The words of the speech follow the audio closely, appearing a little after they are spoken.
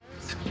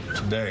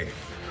today.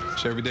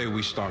 So every day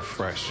we start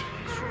fresh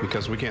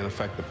because we can't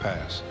affect the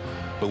past,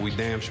 but we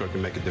damn sure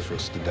can make a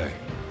difference today.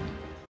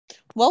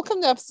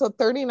 Welcome to episode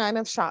 39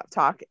 of Shop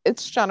Talk.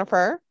 It's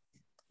Jennifer.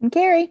 And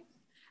Carrie.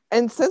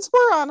 And since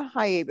we're on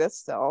hiatus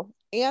still,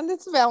 and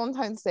it's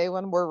Valentine's Day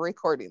when we're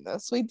recording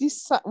this, we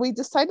decided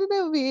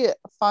it would be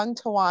fun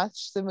to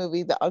watch the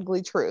movie The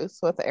Ugly Truth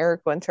with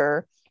Eric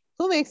Winter,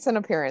 who makes an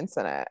appearance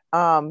in it.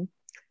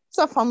 It's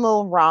a fun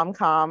little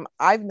rom-com.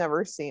 I've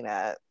never seen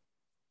it.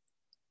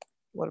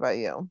 What about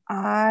you?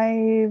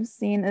 I've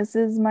seen this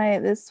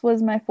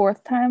was my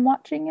fourth time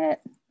watching it.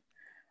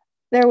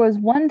 There was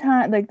one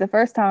time, like the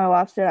first time I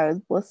watched it, I was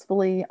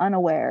blissfully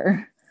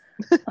unaware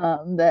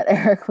that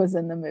Eric was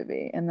in the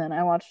movie. And then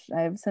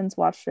I've since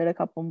watched it a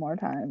couple more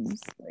times,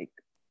 like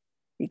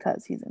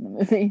because he's in the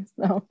movie.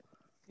 So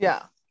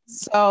yeah.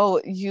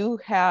 So you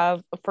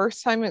have a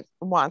first time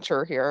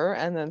watcher here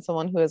and then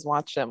someone who has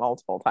watched it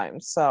multiple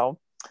times. So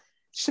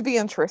should be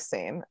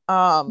interesting.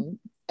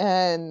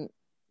 And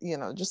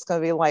just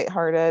gonna be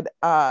lighthearted.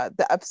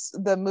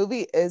 The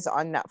movie is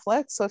on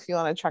Netflix, so if you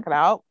want to check it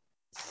out,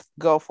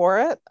 go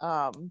for it.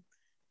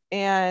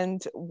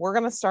 And we're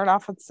gonna start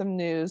off with some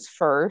news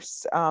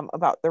first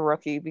about The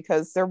Rookie,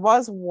 because there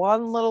was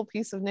one little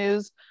piece of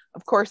news.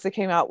 Of course, it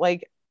came out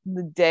like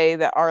the day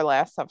that our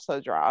last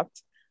episode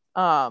dropped.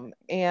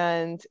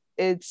 And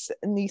it's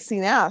Niecy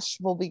Nash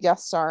will be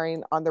guest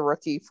starring on The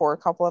Rookie for a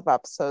couple of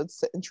episodes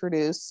to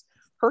introduce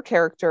her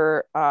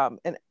character,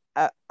 an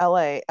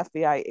LA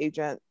FBI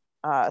agent,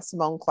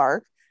 Simone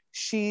Clark.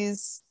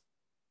 She's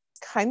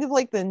kind of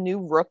like the new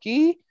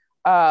rookie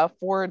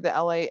for the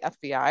LA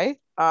FBI,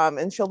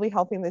 and she'll be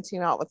helping the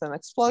team out with an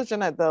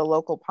explosion at the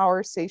local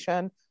power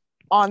station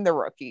on The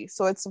Rookie.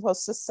 So it's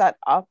supposed to set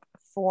up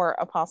for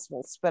a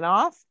possible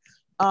spinoff,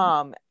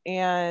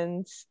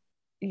 and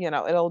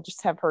it'll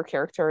just have her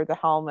character at the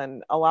helm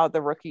and allow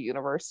the Rookie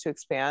universe to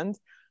expand.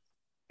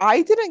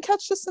 I didn't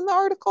catch this in the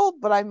article,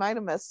 but I might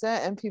have missed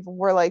it. And people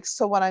were like,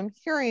 so what I'm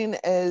hearing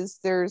is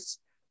there's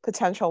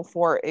potential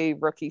for a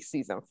Rookie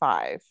season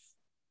 5.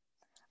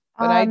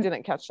 But I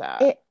didn't catch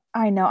that.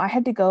 I know. I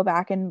had to go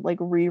back and like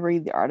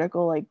reread the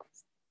article like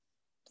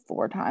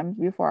 4 times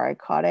before I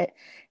caught it.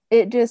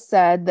 It just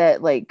said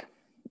that like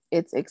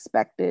it's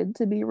expected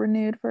to be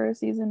renewed for a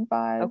season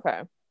 5.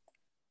 Okay.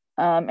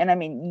 And I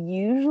mean,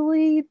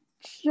 usually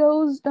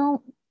shows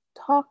don't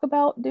talk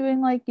about doing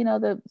like,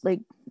 the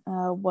like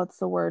what's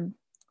the word?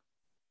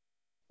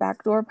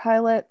 Backdoor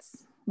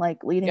pilots,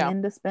 like leading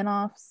into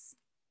spinoffs,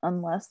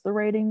 unless the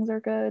ratings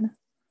are good.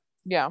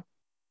 Yeah.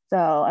 So,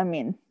 I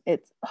mean,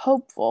 it's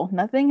hopeful.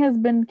 Nothing has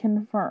been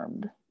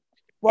confirmed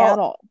at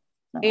all.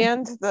 No.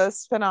 And the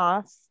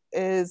spinoff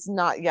is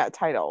not yet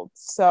titled.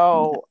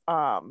 So,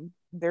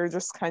 they're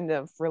just kind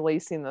of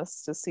releasing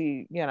this to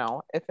see,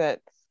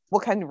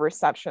 what kind of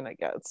reception it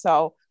gets.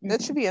 So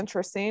that should be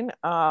interesting.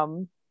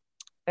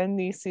 And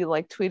Niecy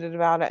like tweeted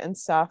about it and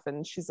stuff,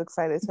 and she's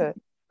excited to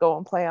go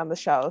and play on the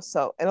show.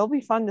 So it'll be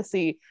fun to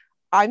see.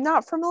 I'm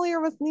not familiar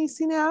with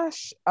Niecy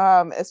Nash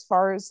as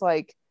far as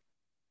like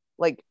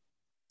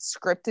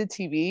scripted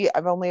TV.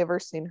 I've only ever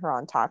seen her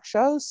on talk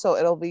shows. So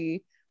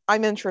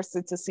I'm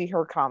interested to see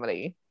her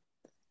comedy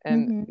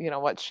and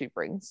what she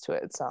brings to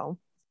it. So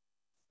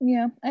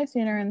yeah, I've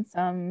seen her in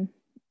some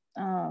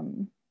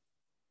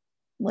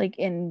like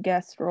in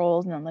guest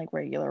roles and then like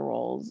regular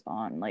roles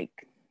on like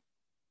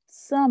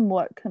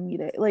somewhat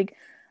comedic, like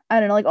I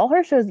don't know, like all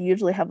her shows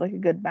usually have like a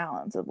good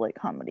balance of like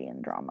comedy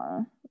and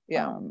drama.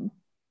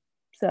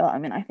 So I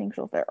mean, I think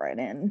she'll fit right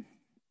in.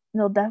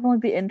 It'll definitely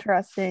be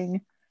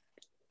interesting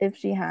if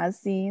she has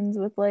scenes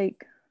with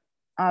like,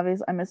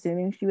 obviously I'm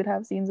assuming she would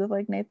have scenes with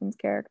like Nathan's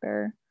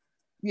character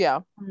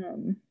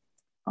on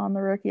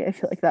The Rookie. I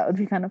feel like that would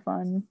be kind of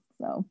fun.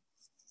 So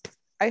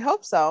I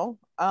hope so.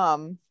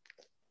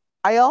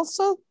 I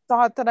also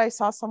thought that I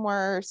saw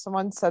somewhere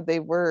someone said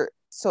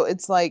so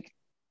it's like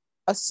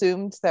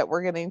assumed that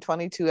we're getting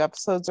 22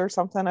 episodes or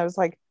something. I was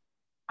like,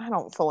 I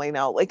don't fully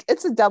know. Like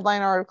it's a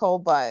Deadline article,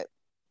 but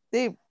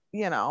they,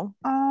 we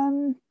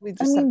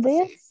just they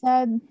had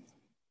said,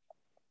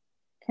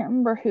 can't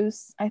remember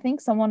I think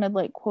someone had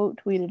like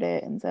quote tweeted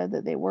it and said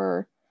that they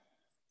were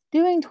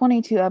doing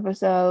 22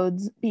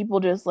 episodes. People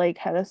just like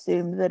had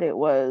assumed that it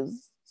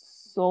was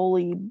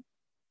solely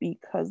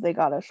because they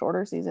got a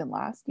shorter season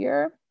last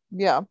year.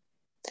 Yeah,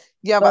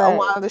 but a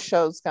lot of the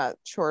shows got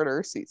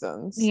shorter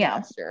seasons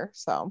last year.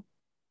 So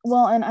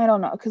well, and I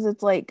don't know, because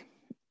it's like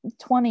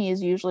 20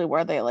 is usually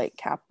where they like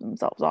cap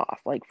themselves off,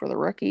 like for The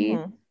Rookie.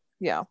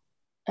 Yeah.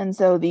 And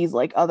so these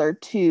like other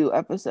 2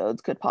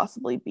 episodes could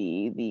possibly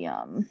be the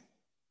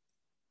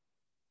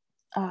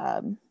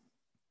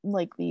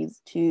like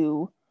these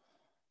 2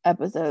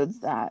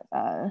 episodes that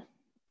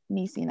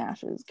Niecy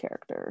Nash's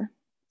character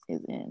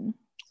is in.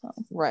 So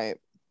right.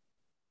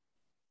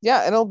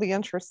 Yeah, it'll be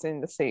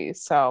interesting to see.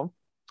 So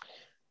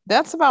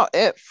that's about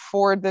it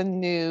for the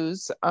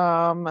news.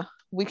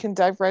 We can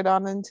dive right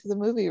on into the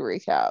movie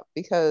recap,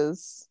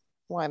 because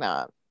why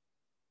not?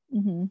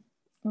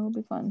 It'll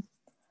be fun.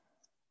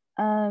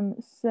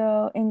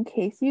 So in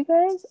case you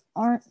guys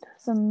aren't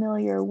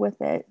familiar with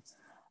it,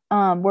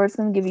 We're just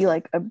going to give you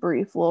like a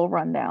brief little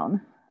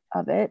rundown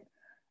of it.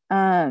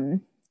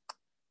 Um,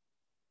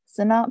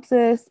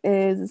 Synopsis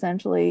is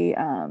essentially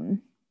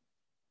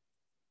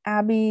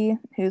Abby,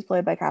 who's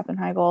played by Katherine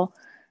Heigl,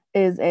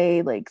 is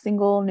a like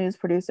single news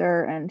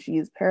producer, and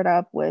she's paired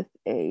up with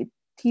a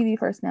TV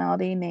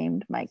personality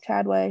named Mike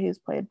Chadway, who's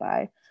played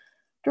by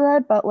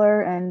Gerard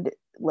Butler, and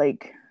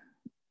like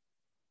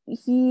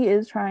he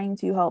is trying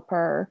to help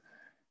her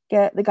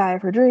get the guy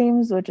of her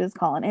dreams, which is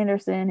Colin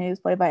Anderson, who's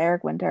played by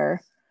Eric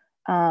Winter,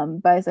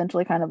 by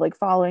essentially kind of like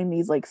following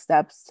these like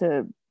steps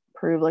to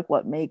prove like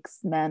what makes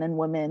men and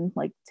women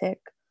like tick.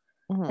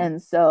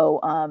 And so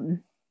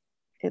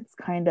it's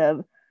kind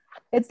of,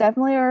 it's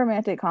definitely a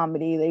romantic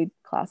comedy. They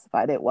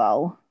classified it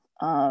well.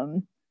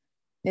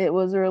 It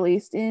was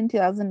released in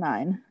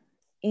 2009,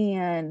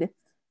 and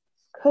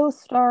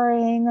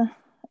co-starring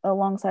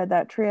alongside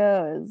that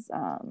trio is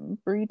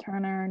Bree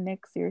Turner,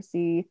 Nick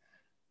Searcy,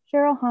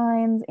 Cheryl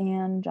Hines,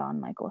 and John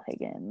Michael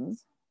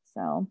Higgins.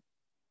 So,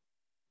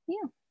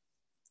 yeah.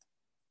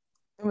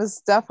 It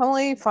was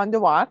definitely fun to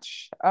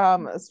watch,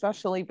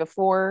 especially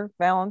before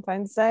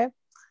Valentine's Day.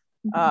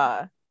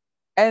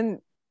 And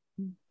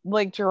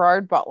like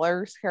Gerard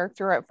Butler's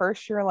character, at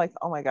first you're like,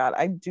 oh my God,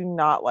 I do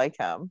not like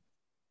him.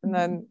 And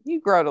then you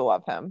grow to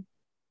love him.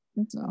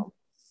 So,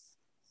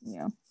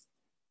 yeah,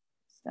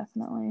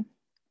 definitely.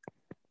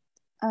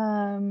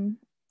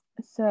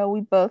 So we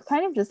both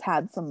kind of just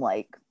had some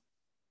like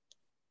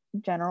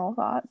general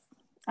thoughts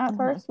at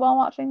first while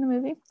watching the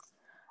movie.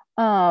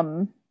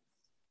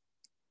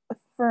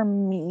 For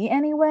me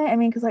anyway, I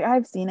mean, because like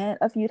I've seen it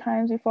a few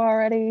times before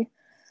already.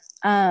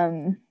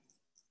 So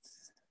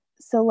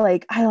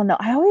like I don't know,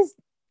 I always,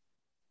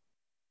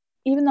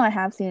 even though I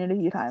have seen it a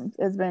few times,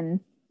 it's been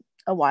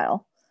a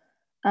while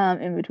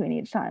in between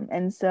each time.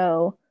 And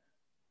so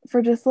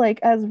for just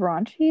like as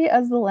raunchy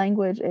as the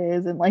language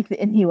is and like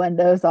the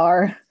innuendos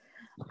are,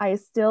 I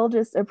still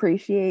just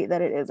appreciate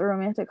that it is a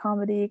romantic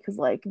comedy because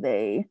like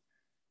they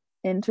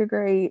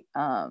integrate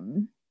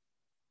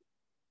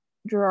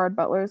Gerard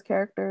Butler's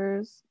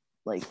characters,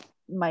 like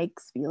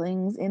Mike's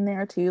feelings in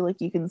there too. Like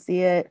you can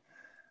see it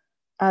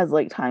as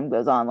like time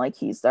goes on, like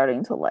he's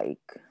starting to like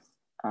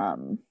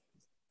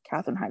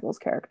Katherine Heigl's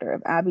character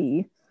of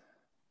Abby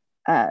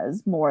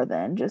as more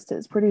than just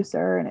his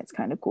producer, and it's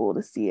kind of cool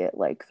to see it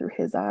like through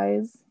his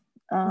eyes,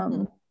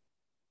 kind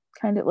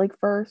of like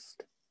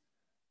first.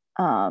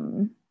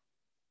 And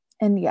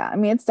yeah, I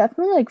mean, it's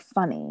definitely like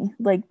funny.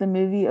 Like the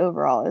movie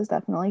overall is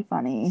definitely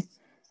funny.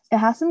 It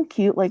has some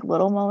cute like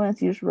little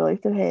moments. You just really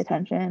have to pay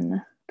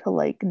attention to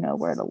like know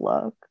where to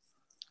look.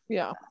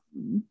 Yeah.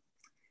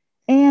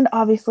 And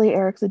obviously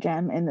Eric's a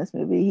gem in this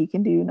movie. He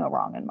can do no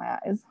wrong in my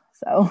eyes.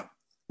 So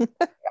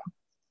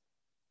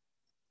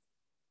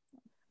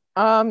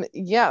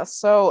yeah,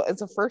 so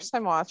as a first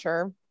time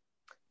watcher,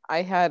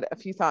 I had a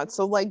few thoughts.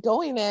 So like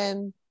going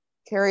in,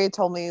 Carrie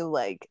told me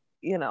like,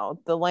 you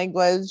know, the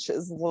language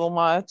is a little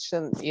much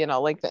and you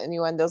know, like the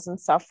innuendos and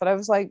stuff, but I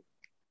was like,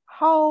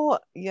 how,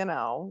 you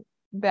know,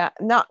 bad,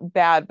 not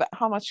bad, but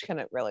how much can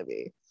it really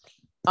be?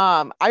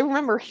 I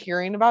remember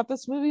hearing about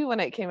this movie when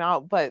it came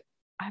out, but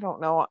I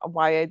don't know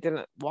why I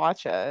didn't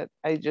watch it.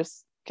 I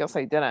just guess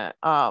I didn't.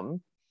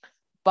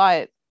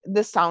 But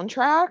the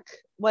soundtrack,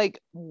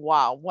 like,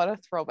 wow, what a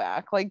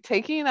throwback. Like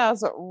taking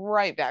us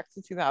right back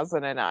to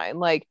 2009.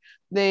 Like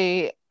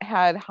they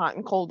had Hot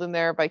and Cold in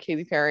there by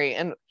Katy Perry.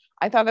 And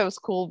I thought that was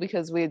cool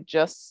because we had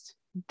just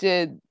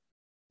did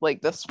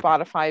like the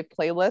Spotify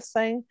playlist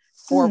thing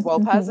for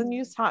Lopez and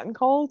used Hot and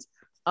Cold.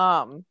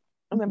 And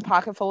then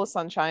Pocket Full of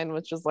Sunshine,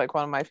 which is like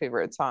one of my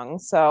favorite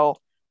songs. So,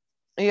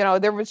 you know,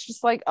 there was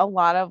just like a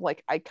lot of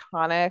like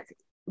iconic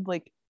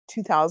like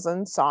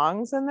 2000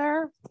 songs in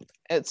there.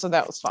 So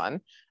that was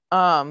fun.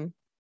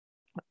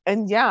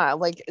 And yeah,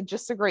 like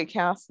just a great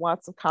cast,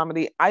 lots of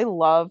comedy. I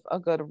love a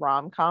good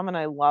rom-com and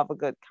I love a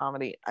good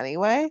comedy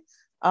anyway.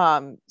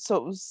 So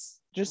it was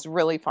just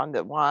really fun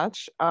to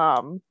watch.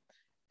 And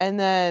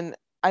then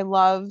I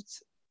loved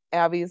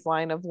Abby's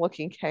line of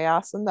looking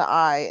chaos in the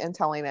eye and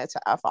telling it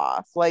to F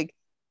off. Like,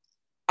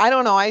 I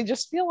don't know. I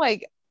just feel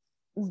like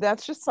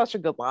that's just such a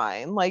good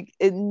line. Like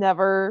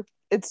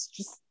it's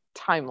just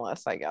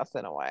timeless, I guess,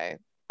 in a way.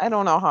 I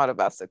don't know how to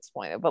best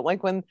explain it, but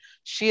like when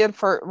she had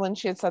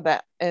said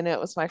that and it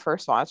was my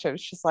first watch, I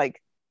was just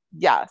like,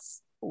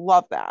 yes,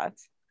 love that.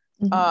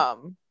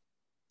 And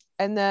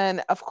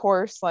then of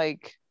course,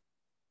 like,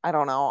 I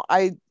don't know,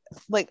 I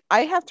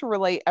have to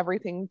relate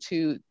everything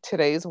to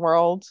today's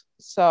world.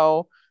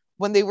 So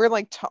when they were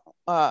like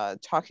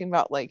talking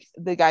about like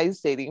the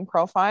guy's dating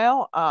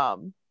profile,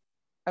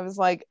 I was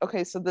like,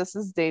 okay, so this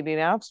is dating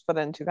apps, but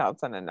in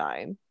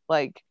 2009,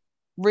 like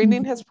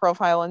reading his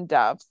profile in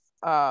depth,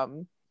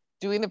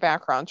 doing a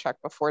background check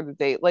before the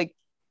date. Like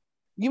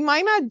you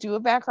might not do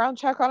a background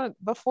check on it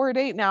before a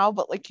date now,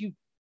 but like you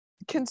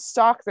can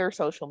stalk their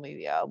social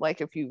media, like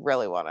if you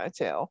really wanted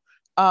to.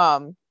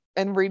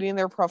 And reading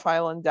their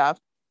profile in depth,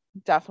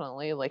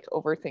 definitely like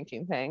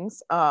overthinking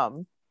things.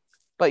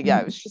 But yeah,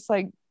 it was just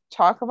like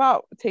talk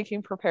about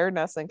taking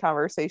preparedness and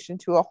conversation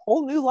to a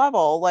whole new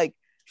level. Like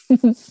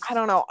I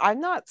don't know. I'm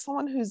not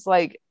someone who's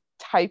like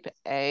type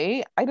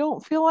A. I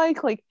don't feel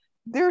like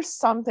there's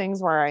some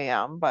things where I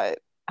am, but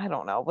I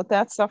don't know. With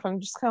that stuff, I'm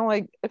just kind of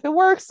like, if it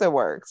works, it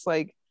works.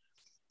 Like,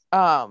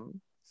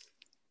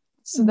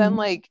 so then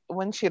like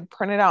when she had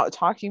printed out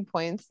talking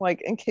points,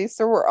 like in case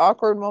there were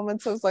awkward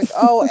moments, I was like,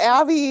 oh,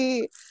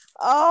 Abby.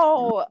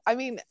 Oh, I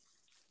mean,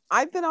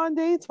 I've been on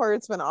dates where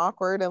it's been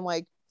awkward, and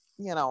like,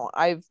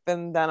 I've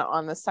been then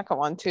on the second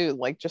one too,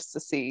 like just to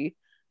see.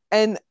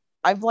 And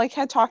I've like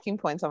had talking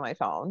points on my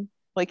phone,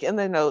 like in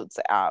the notes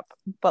app,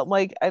 but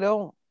like I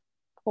don't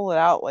pull it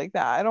out like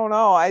that. I don't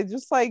know. I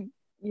just like,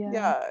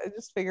 yeah, I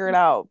just figure it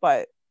out.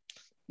 But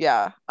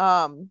yeah.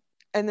 And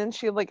then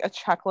she had like a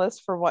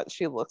checklist for what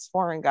she looks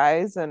for in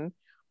guys. And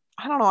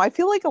I don't know. I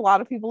feel like a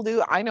lot of people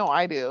do. I know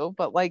I do,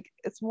 but like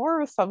it's more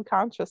of a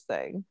subconscious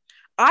thing.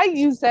 I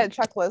use that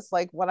checklist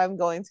like when I'm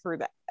going through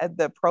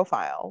the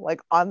profile,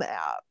 like on the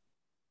app.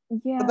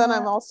 Yeah. But then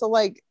I'm also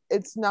like,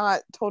 it's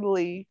not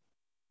totally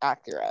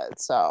accurate.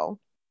 So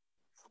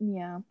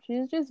yeah,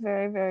 she's just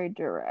very, very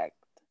direct.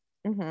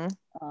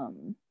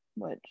 mm-hmm.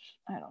 Which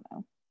I don't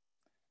know.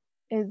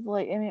 Is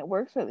like, I mean, it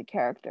works for the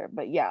character,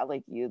 but yeah,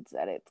 like you'd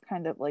said, it's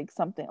kind of like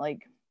something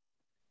like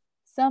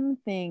some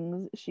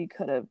things she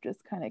could have just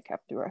kind of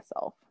kept to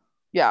herself.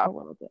 Yeah. A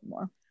little bit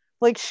more.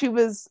 Like she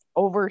was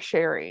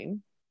oversharing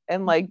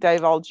and like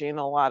divulging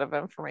a lot of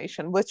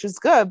information, which is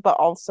good, but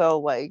also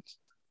like,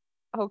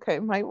 okay,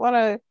 might want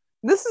to,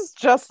 this is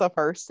just the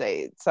first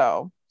date.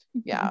 So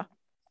yeah.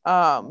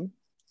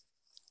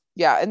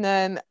 Yeah. And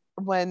then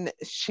when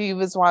she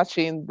was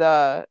watching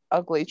The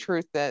Ugly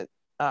Truth that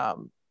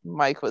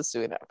Mike was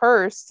doing at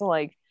first,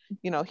 like,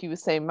 he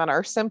was saying men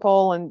are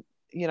simple and,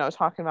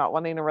 talking about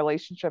wanting a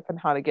relationship and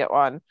how to get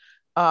one.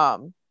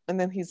 And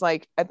then he's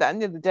like, at the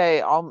end of the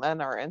day, all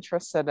men are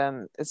interested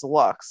in is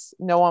looks.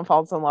 No one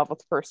falls in love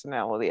with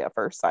personality at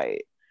first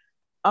sight.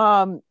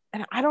 And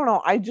I don't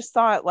know. I just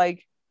thought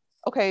like,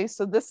 okay,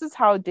 so this is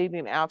how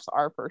dating apps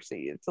are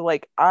perceived. So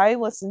like I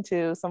listened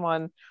to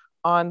someone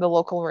on the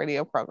local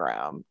radio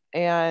program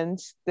and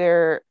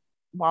they're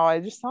wow, I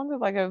just sounded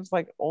like I was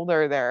like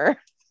older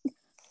there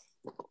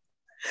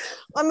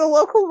on the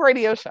local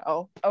radio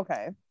show.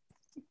 Okay.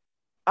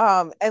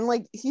 And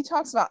like he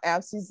talks about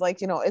apps, he's like,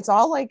 it's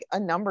all like a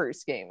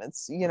numbers game.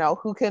 It's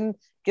who can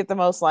get the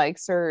most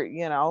likes, or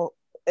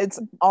it's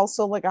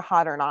also like a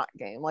hot or not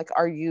game. Like,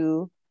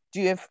 do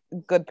you have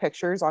good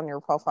pictures on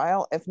your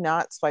profile? If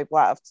not, swipe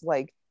left.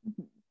 Like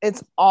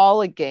it's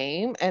all a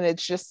game, and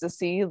it's just to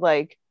see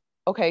like,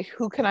 okay,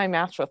 who can I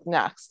match with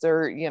next,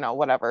 or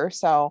whatever.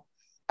 So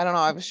I don't know,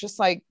 I was just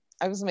like,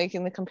 I was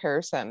making the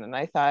comparison and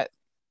I thought,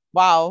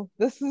 wow,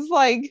 this is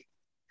like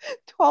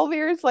 12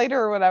 years later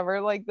or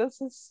whatever, like this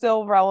is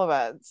still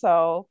relevant.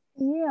 So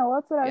yeah, well,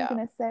 that's what I was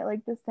gonna say.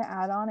 Like, just to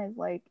add on is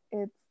like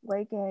it's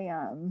like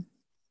an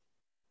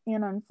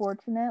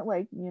unfortunate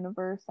like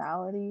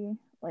universality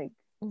like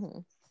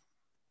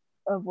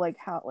of like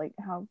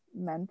how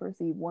men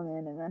perceive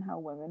women and then how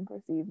women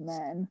perceive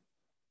men.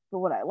 But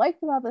what I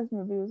liked about this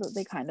movie was that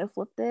they kind of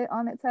flipped it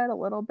on its head a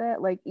little bit.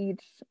 Like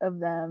each of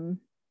them,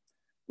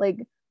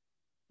 like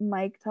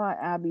Mike taught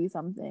Abby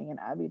something and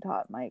Abby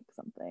taught Mike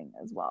something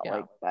as well,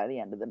 like by the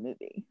end of the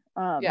movie.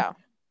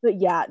 But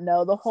yeah,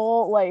 no, the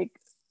whole like,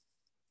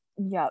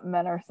 yeah,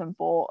 men are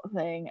simple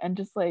thing. And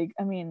just like,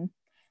 I mean,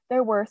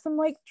 there were some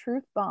like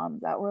truth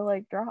bombs that were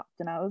like dropped.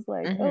 And I was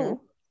like,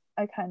 oh,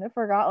 I kind of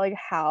forgot like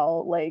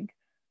how like,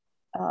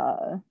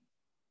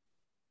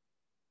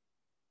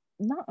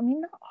 not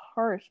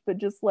harsh, but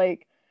just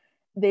like,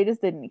 they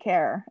just didn't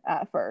care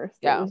at first.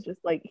 It was just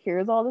like,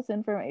 here's all this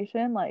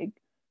information, like,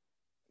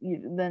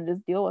 you then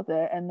just deal with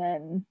it. And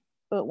then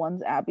but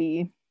once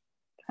Abby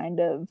kind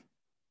of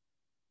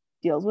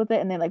deals with it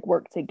and they like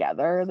work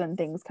together, then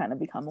things kind of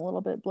become a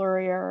little bit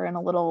blurrier and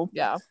a little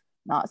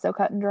not so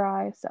cut and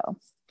dry. So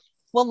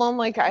well, then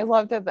like I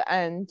loved at the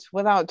end,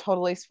 without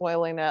totally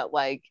spoiling it,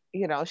 like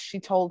she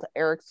told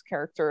Eric's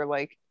character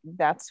like,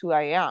 that's who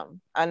I am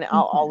and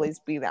I'll always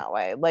be that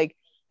way. Like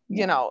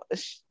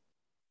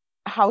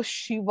how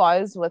she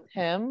was with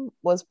him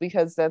was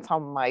because that's how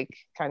Mike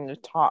kind of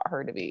taught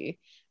her to be.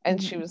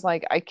 And she was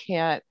like, I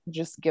can't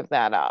just give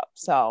that up.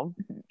 So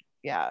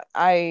yeah,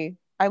 I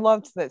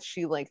loved that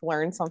she like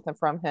learned something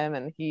from him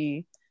and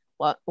he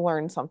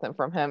learned something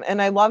from him.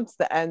 And I loved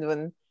the end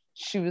when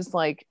she was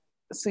like,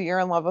 so you're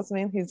in love with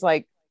me? And he's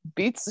like,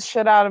 beats the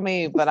shit out of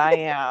me, but I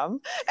am.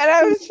 And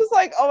I was just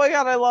like, oh my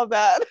God, I love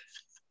that.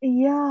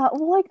 Yeah,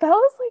 well, like that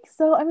was like,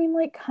 so I mean,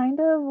 like kind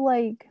of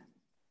like,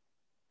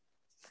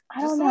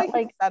 I don't know,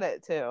 like said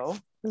it too.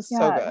 It was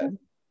so good.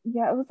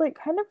 Yeah, it was like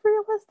kind of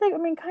realistic. I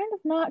mean, kind of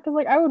not, because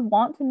like I would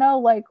want to know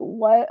like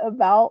what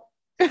about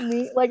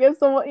me, like if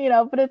someone,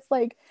 but it's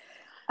like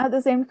at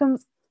the same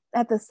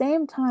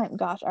time,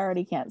 gosh, I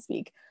already can't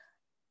speak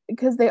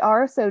because they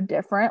are so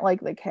different, like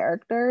the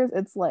characters.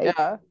 It's like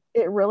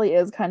it really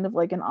is kind of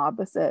like an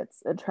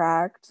opposites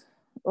attract,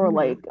 or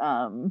like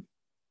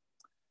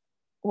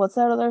what's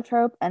that other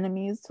trope?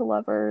 Enemies to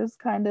lovers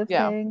kind of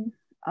thing.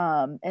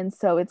 And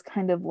so it's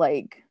kind of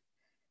like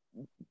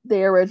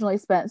they originally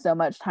spent so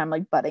much time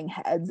like butting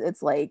heads,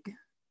 it's like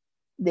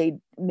they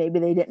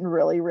didn't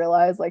really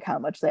realize like how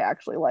much they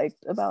actually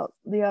liked about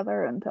the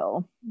other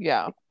until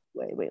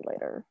way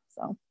later.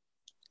 So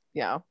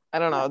I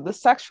don't know, the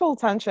sexual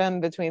tension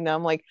between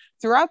them like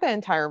throughout the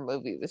entire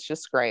movie was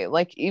just great,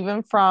 like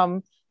even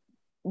from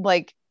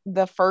like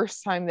the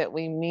first time that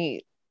we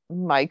meet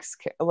Mike's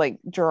like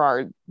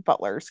Gerard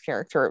Butler's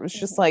character, it was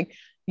just like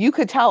you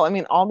could tell, I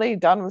mean all they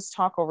done was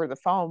talk over the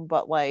phone,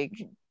 but like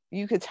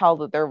you could tell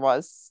that there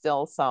was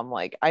still some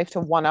like I have to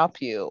one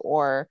up you,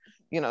 or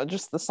you know,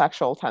 just the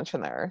sexual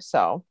tension there.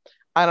 So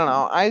I don't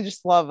know, I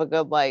just love a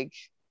good like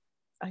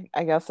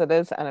I guess it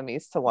is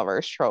enemies to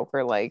lovers trope,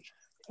 or like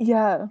you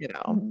know.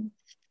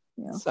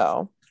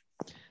 So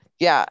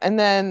and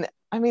then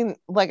I mean,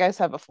 like I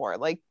said before,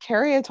 like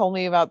Carrie had told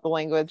me about the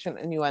language and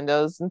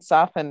innuendos and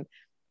stuff, and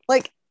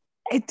like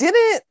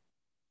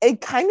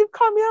it kind of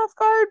caught me off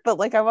guard, but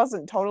like I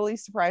wasn't totally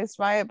surprised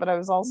by it, but I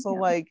was also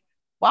like,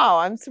 wow,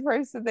 I'm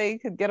surprised that they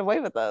could get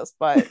away with this,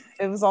 but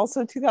it was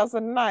also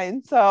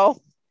 2009,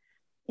 so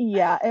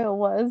it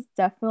was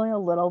definitely a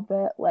little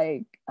bit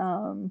like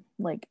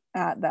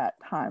at that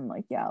time,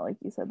 like like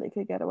you said, they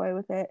could get away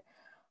with it.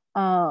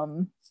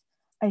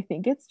 I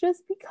think it's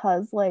just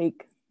because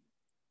like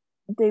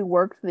they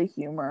worked the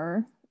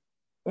humor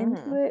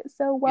into it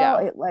so well.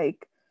 It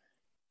like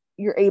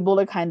you're able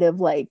to kind of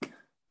like,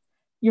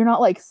 you're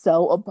not like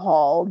so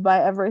appalled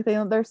by everything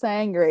that they're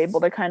saying. You're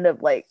able to kind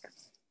of like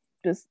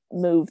just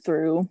move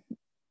through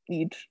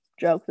each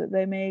joke that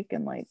they make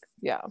and like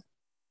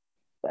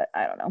but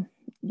I don't know.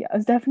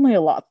 It's definitely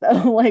a lot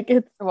though. Like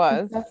it's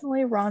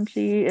definitely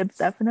raunchy. It's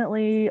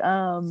definitely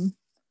I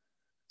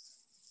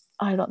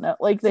don't know.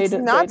 Like it's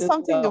not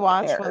something to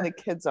watch when the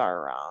kids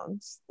are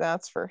around.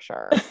 That's for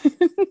sure.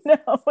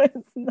 No,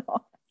 it's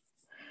not.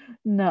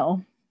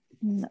 No.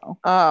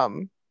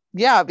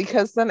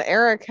 Because then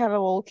Eric had a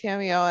little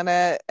cameo in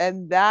it,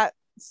 and that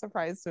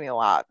surprised me a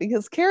lot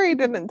because Carrie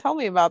didn't tell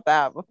me about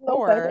that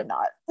before. Nope, I did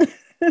not.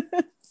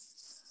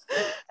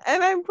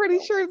 And I'm pretty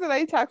sure that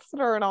I texted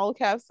her in all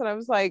caps and I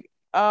was like,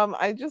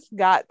 I just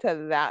got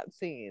to that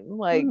scene.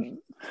 Like,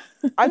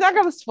 I'm not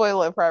gonna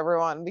spoil it for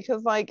everyone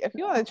because, like, if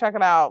you want to check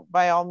it out,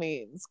 by all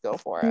means, go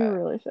for it. You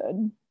really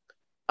should.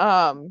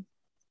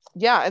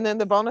 And then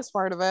the bonus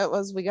part of it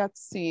was we got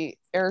to see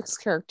Eric's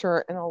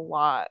character in a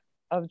lot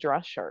of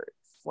dress shirts,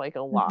 like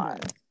a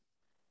lot.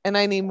 And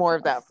I need more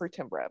of that for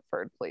Tim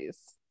Bradford, please.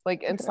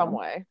 Like in some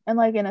way. And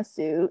like in a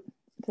suit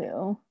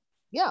too.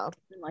 Yeah.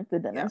 And like the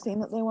dinner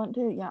scene that they went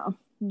to. Yeah.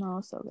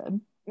 No, so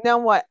good. Now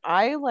what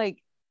I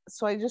like,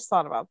 so I just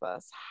thought about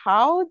this.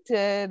 How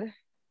did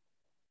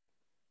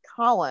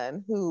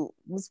Colin, who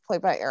was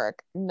played by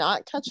Eric,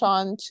 not catch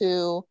on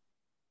to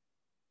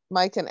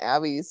Mike and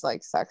Abby's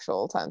like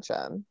sexual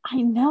tension?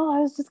 I know. I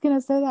was just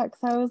gonna say that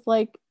because I was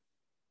like,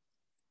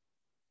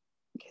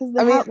 because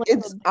I mean, like,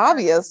 it's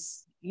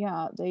obvious.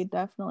 Yeah, they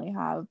definitely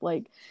have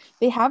like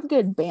they have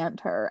good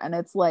banter, and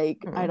it's like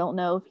I don't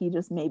know if he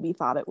just maybe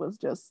thought it was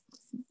just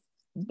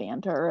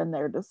banter and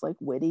they're just like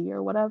witty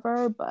or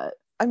whatever, but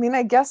I mean,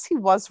 I guess he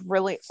was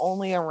really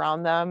only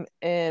around them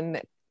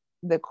in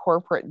the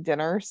corporate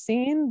dinner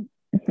scene.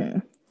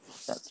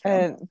 That's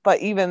true.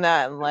 But even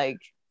then, like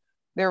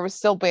there was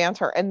still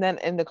banter, and then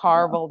in the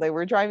car while they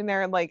were driving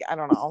there, and like I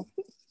don't know,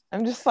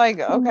 I'm just like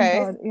okay.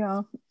 Oh my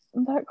God,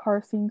 that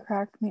car scene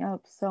cracked me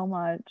up so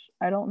much.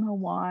 I don't know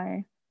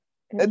why.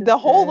 The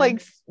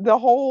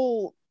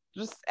whole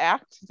just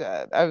act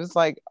did. I was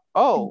like,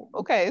 oh,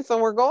 okay, so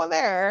we're going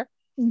there.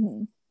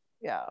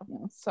 Yeah.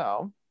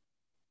 So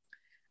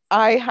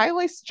I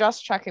highly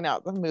suggest checking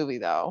out the movie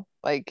though.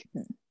 Like,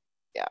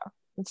 yeah,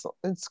 it's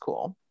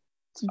cool.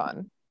 It's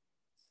fun.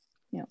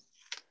 Yeah.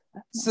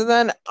 So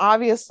then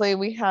obviously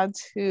we had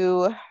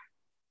to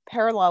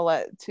parallel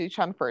it to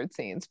Chenford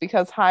scenes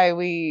because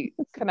we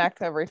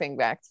connect everything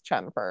back to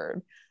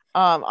Chenford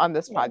on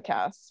this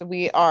podcast.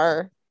 We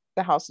are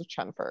the House of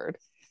Chenford.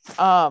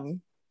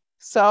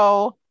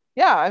 So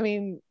yeah, I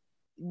mean,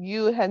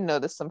 you had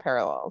noticed some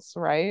parallels,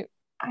 right?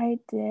 I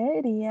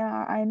did,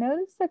 yeah. I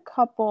noticed a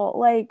couple,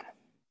 like,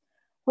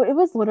 well, it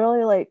was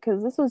literally like,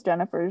 because this was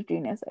Jennifer's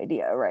genius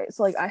idea, right?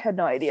 So like I had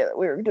no idea that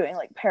we were doing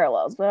like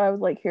parallels, but I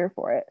was like here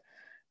for it.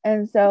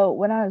 And so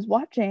when I was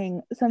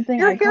watching something,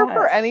 you're here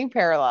for any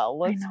parallel.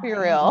 Let's be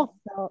real.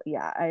 So,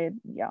 I am.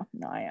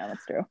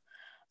 It's true.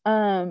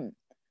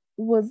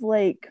 Was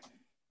like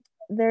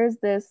there's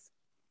this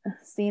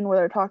scene where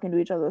they're talking to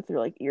each other through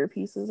like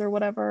earpieces or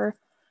whatever.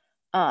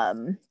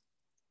 And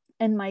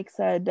Mike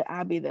said to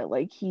Abby that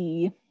like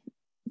he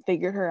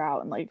figured her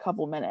out in like a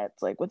couple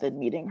minutes, like within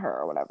meeting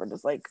her or whatever,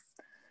 just like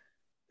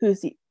who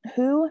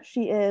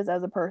she is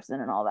as a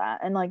person and all that.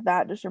 And like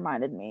that just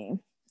reminded me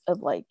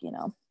of like, you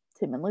know,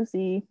 Tim and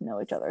Lucy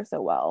know each other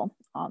so well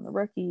on The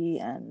Rookie.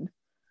 And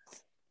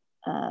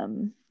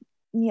so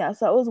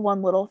that was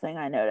one little thing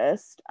I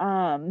noticed.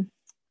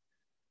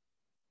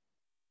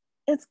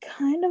 It's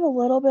kind of a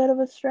little bit of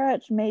a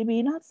stretch,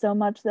 maybe not so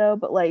much though,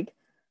 but like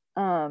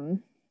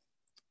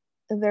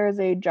there's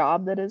a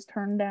job that is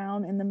turned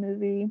down in the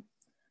movie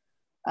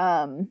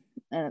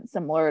and it's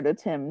similar to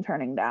Tim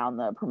turning down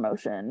the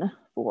promotion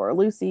for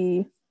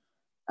Lucy.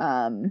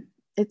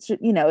 It's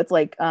it's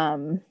like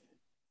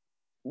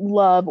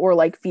love or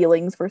like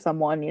feelings for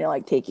someone,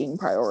 like taking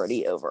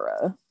priority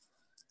over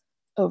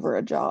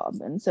a job.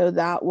 And so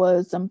that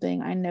was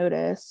something I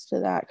noticed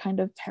that kind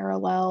of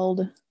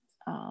paralleled.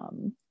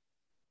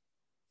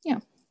 Yeah,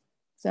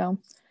 so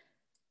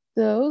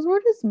those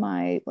were just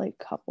my like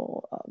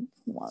couple of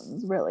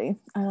ones, really.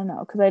 I don't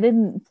know, because I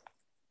didn't.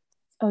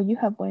 Oh, you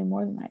have way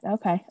more than that.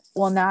 Okay,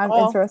 well, now I'm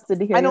interested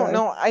to hear. I don't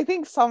know. I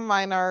think some of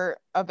mine are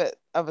a bit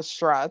of a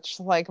stretch.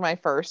 Like my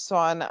first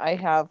one, I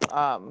have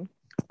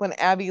when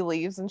Abby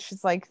leaves and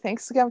she's like,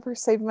 "Thanks again for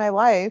saving my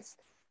life."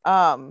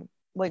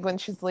 Like when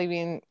she's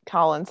leaving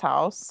Colin's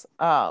house,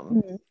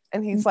 and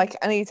he's like,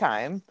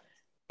 "Anytime."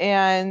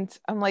 And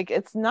I'm like,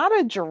 it's not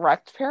a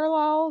direct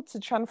parallel to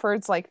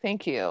Chenford's like,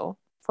 "Thank you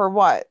for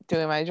what?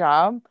 Doing my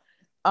job."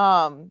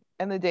 And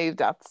the Dave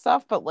Death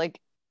stuff, but like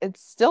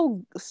it's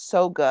still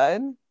so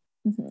good.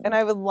 And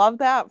I would love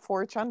that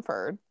for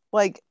Chenford.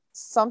 Like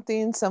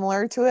something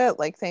similar to it,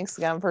 like thanks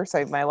again for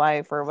saving my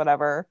life or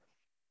whatever.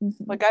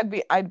 Like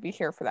I'd be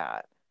here for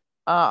that.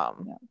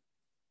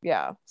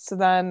 Yeah. So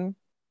then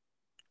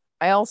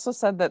I also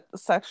said that the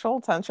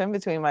sexual tension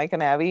between Mike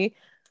and Abby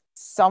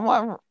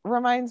somewhat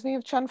reminds me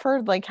of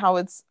Chenford, like how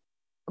it's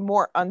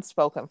more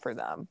unspoken for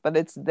them, but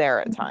it's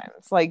there at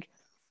times. Like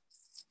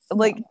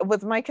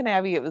with Mike and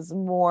Abby, it was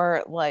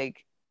more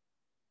like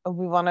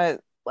we want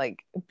to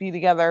like be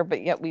together,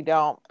 but yet we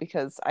don't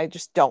because I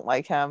just don't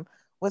like him.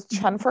 With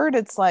Chenford,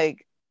 it's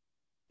like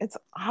it's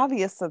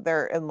obvious that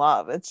they're in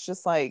love. It's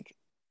just like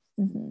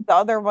the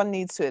other one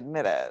needs to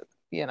admit it,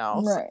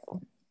 Right.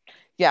 So,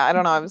 yeah, I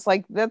don't know. I was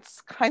like,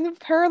 that's kind of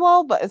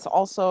parallel, but it's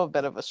also a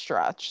bit of a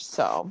stretch.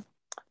 So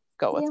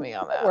go with me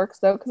on that. It works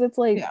though, because it's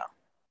like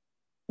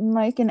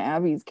Mike and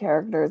Abby's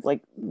characters,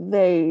 like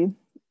they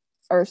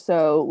are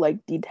so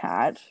like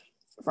detached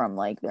from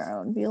like their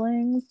own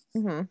feelings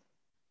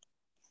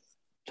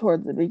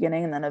towards the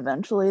beginning, and then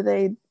eventually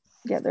they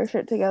get their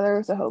shit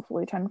together. So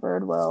hopefully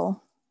Chenford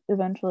will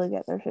eventually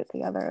get their shit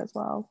together as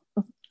well.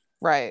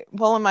 Right.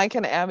 Well, and Mike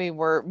and Abby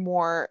were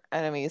more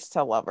enemies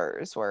to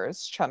lovers, whereas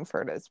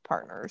Chenford is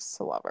partners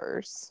to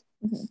lovers.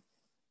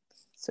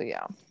 So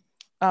yeah.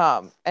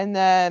 And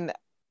then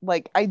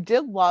like I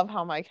did love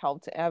how Mike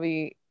helped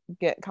Abby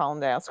get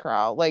Colin to ask her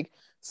out. Like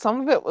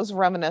some of it was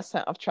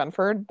reminiscent of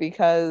Chenford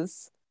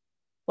because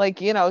like,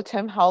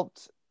 Tim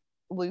helped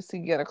Lucy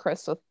get a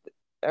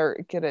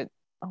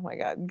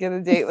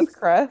date with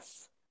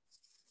Chris.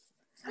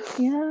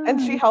 Yeah.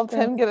 And she helped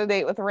him get a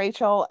date with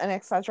Rachel and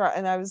etc.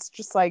 And I was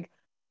just like,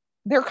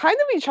 they're kind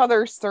of each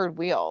other's third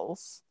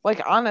wheels.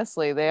 Like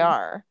honestly, they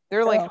are.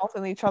 They're like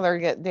helping each other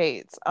get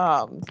dates.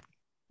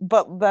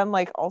 But then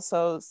like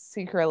also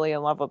secretly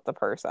in love with the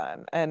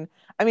person. And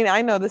I mean,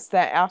 I noticed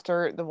that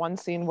after the one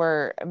scene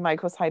where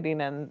Mike was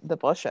hiding in the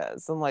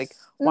bushes and like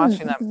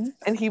watching them,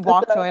 and he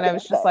walked away, and I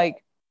was just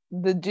like,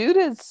 the dude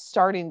is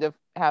starting to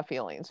have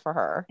feelings for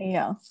her.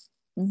 Yeah.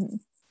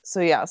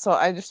 So yeah, so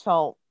I just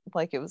felt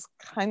like it was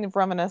kind of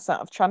reminiscent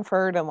of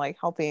Chenford and like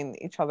helping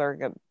each other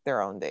get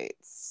their own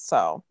dates.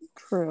 So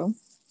true.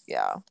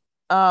 Yeah.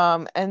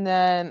 And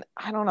then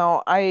I don't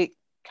know, I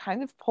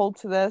kind of pulled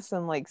to this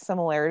and like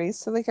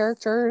similarities to the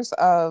characters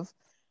of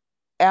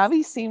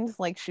Abby seemed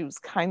like she was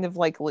kind of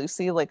like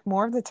Lucy, like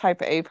more of the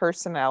type A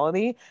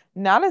personality.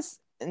 Not as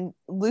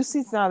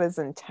Lucy's not as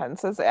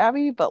intense as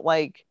Abby, but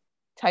like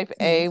type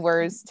A,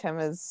 whereas Tim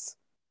is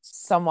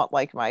somewhat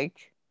like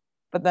Mike.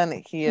 But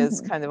then he is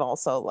kind of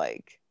also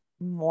like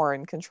more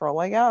in control,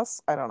 I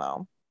guess. I don't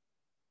know.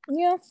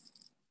 Yeah,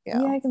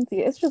 I can see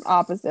it. It's just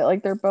opposite.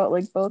 Like they're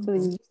both of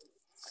these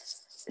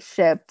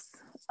ships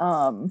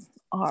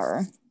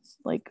are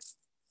like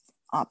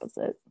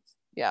opposite.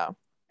 Yeah.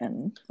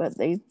 But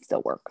they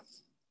still work.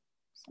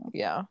 So.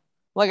 Yeah.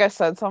 Like I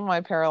said, some of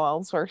my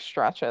parallels were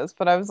stretches,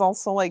 but I was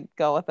also like,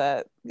 go with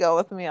it. Go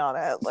with me on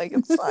it. Like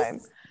it's fine.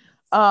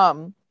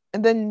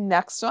 And then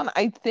next one,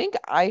 I think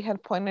I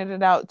had pointed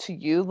it out to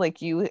you,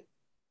 like you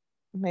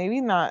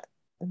maybe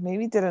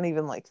didn't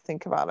even like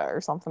think about it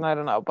or something. I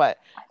don't know. But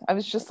I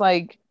was just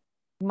like,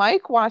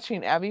 Mike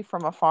watching Abby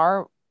from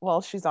afar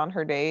while she's on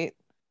her date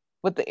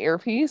with the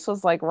earpiece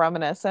was like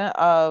reminiscent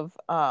of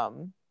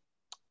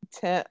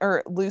Tim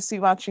or Lucy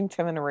watching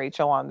Tim and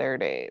Rachel on their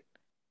date.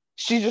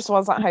 She just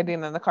wasn't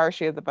hiding in the car.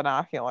 She had the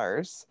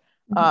binoculars.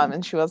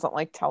 And she wasn't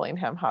like telling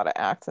him how to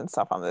act and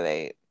stuff on the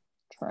date.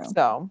 True.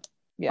 So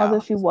yeah.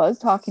 Although she was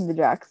talking to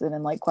Jackson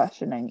and like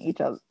questioning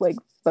each other, like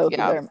both of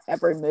their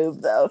every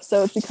move though.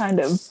 So she kind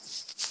of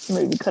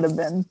maybe could have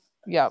been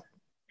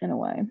in a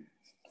way.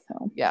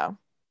 So yeah.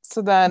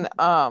 So then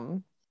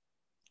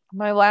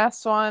my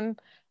last one,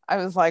 I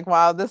was like,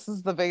 wow, this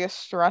is the biggest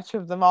stretch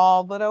of them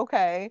all, but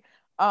okay.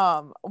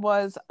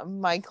 Was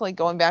Mike like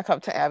going back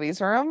up to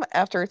Abby's room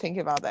after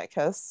thinking about that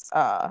kiss?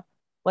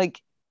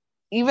 Like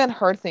even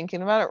her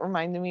thinking about it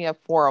reminded me of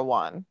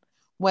 401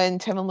 when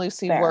Tim and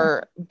Lucy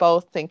were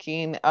both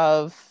thinking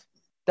of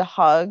the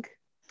hug,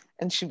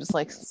 and she was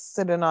like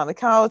sitting on the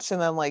couch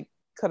and then like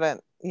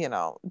couldn't,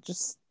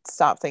 just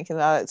stop thinking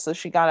about it. So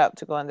she got up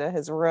to go into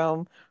his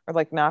room or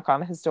like knock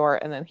on his door,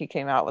 and then he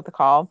came out with the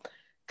call.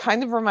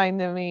 Kind of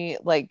reminded me,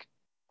 like,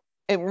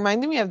 it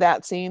reminded me of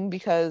that scene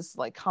because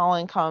like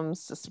Colin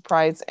comes to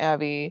surprise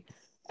Abby,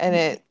 and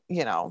it,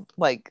 you know,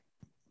 like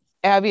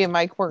Abby and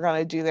Mike were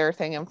gonna do their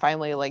thing and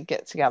finally like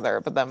get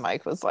together, but then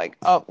Mike was like,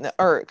 oh no,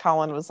 or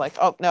Colin was like,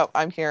 oh no,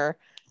 I'm here.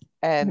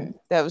 And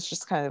that was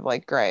just kind of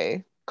like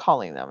Gray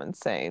calling them and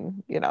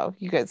saying, you know,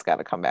 you guys got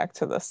to come back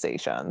to the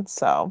station.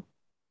 So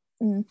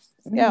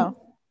yeah,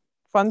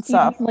 fun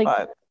stuff. Like,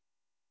 but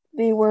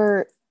they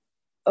were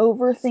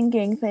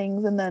overthinking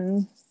things, and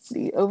then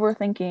the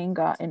overthinking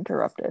got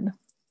interrupted.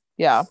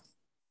 Yeah.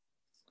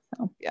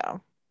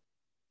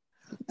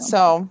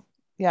 So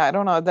yeah, I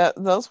don't know, that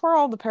those were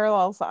all the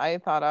parallels that I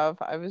thought of.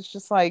 I was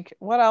just like,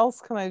 what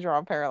else can I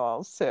draw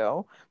parallels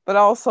to? But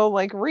also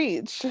like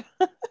Reach.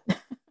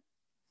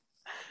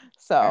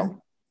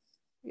 So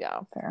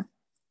Fair.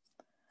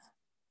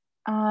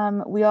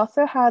 We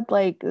also had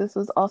like, this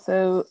was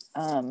also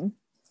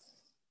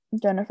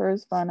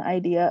Jennifer's fun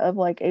idea of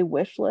like a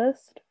wish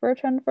list for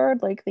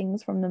Chenford, like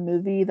things from the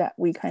movie that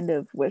we kind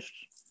of wish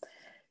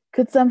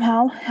could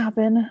somehow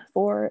happen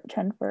for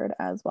Chenford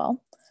as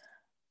well.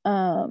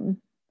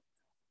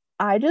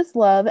 I just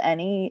love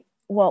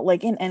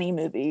like in any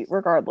movie,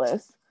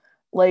 regardless,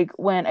 like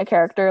when a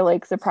character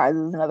like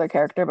surprises another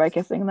character by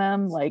kissing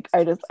them, like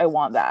I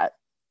want that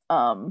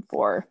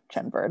for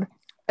Chenford.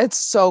 It's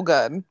so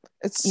good.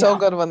 It's so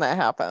good when that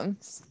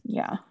happens.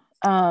 Yeah.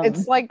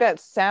 It's like that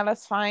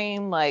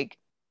satisfying like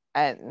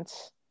end,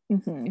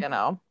 you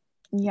know?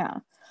 Yeah.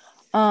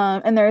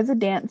 And there is a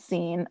dance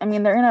scene. I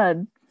mean, they're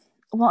in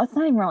well, it's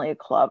not even really a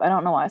club. I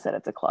don't know why I said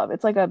it's a club.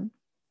 It's like a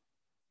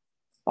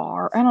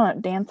bar, I don't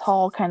know, dance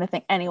hall kind of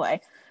thing.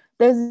 Anyway,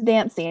 there's a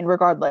dance scene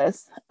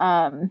regardless.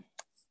 And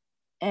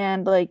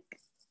like,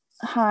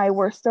 hi,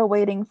 we're still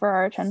waiting for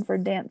our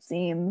Chenford dance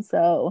scene.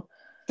 So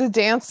the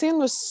dance scene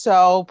was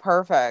so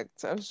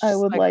perfect. I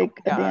would like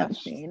a dance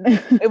scene.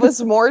 It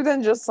was more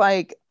than just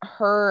like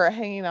her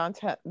hanging on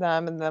to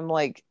them and them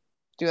like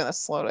doing a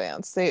slow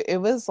dance. It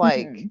was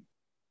like it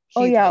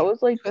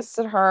was like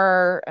twisted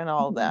her and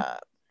all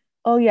that.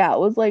 Oh yeah, it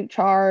was like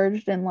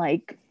charged and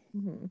like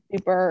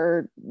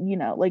super, you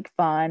know, like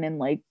fun and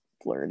like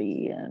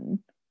flirty and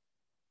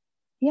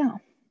yeah.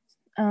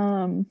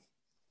 And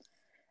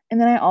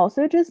then I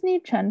also just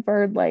need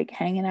Chenford like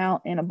hanging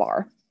out in a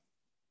bar.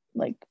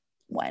 Like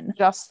when?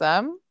 Just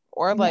them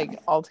or like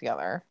all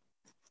together?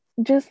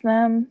 Just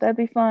them. That'd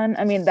be fun.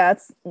 I mean,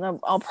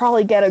 I'll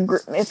probably get a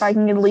group if I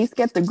can at least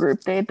get the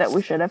group date that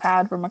we should have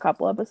had from a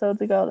couple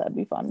episodes ago. That'd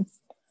be fun.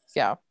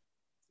 Yeah.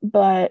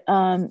 But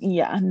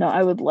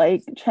I would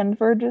like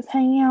Chenford just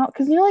hanging out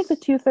because, you know, like the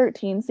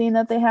 213 scene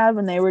that they had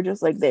when they were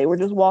just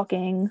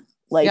walking,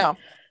 like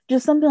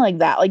just something like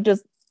that, like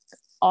just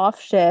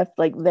off shift,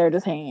 like they're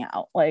just hanging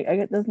out. Like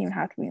it doesn't even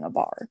have to be in a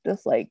bar,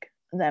 just like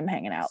them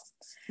hanging out.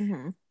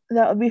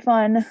 That would be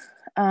fun.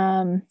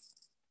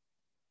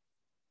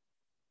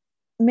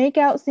 Make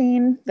out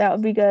scene, that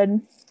would be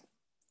good.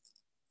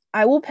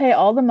 I will pay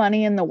all the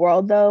money in the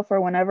world though for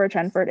whenever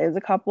Chenford is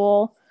a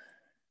couple,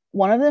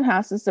 one of them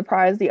has to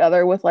surprise the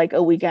other with like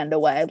a weekend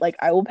away. Like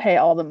I will pay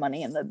all the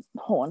money in the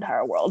whole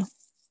entire world.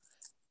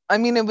 I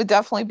mean, it would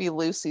definitely be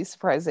Lucy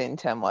surprising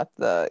Tim with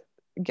the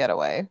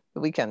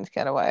weekend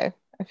getaway.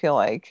 I feel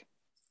like.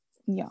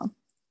 Yeah.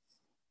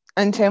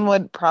 And Tim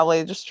would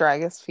probably just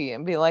drag his feet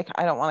and be like,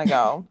 I don't want to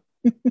go.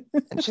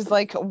 And she's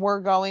like,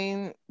 we're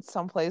going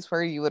someplace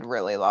where you would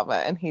really love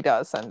it. And he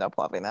does end up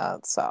loving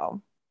it.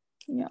 So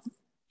yeah.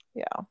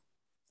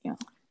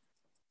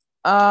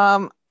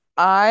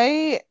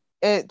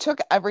 It took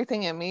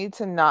everything in me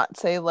to not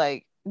say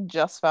like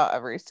just about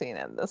every scene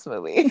in this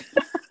movie.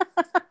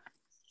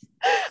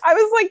 I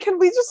was like, can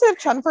we just have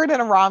Chenford in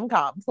a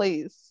rom-com,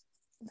 please?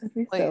 That'd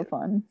be so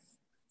fun.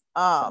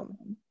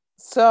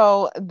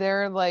 So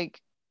they're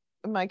like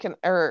Mike,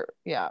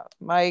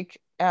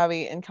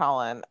 Abby, and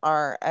Colin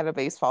are at a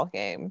baseball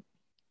game.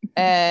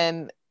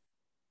 And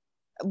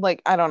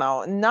like, I don't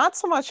know, not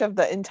so much of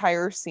the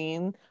entire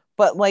scene,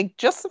 but like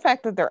just the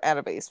fact that they're at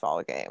a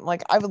baseball game.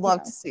 Like I would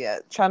love to see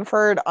it.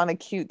 Chenford on a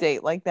cute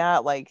date like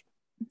that. Like,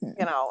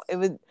 you know, it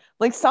would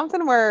like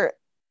something where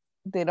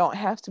they don't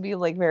have to be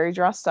like very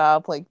dressed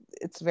up. Like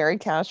it's very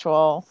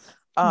casual.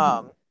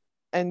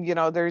 And you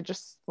know, they're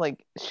just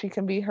like, she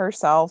can be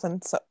herself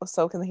and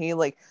so can he.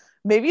 Like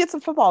maybe it's a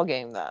football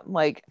game then,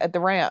 like at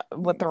the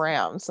with the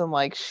Rams, and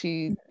like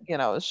she, you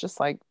know, it's just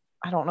like,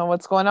 I don't know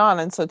what's going on.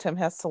 And so Tim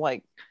has to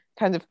like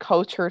kind of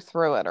coach her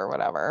through it or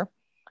whatever.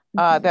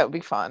 That would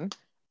be fun.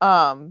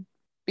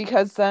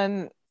 Because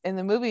then in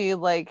the movie,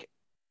 like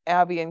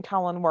Abby and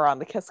Colin were on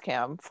the kiss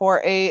cam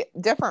for a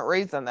different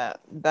reason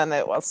than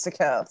it was to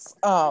kiss.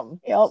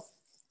 Yep.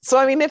 So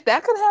I mean, if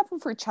that could happen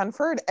for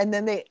Chenford and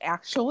then they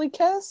actually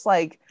kiss,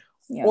 like,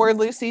 or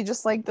Lucy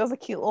just like does a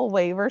cute little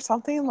wave or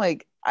something,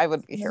 like I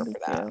would be here for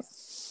that.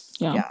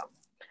 Yeah.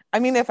 I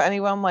mean, if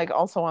anyone like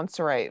also wants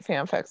to write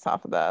fanfics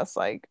off of this,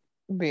 like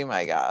be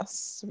my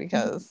guest,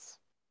 because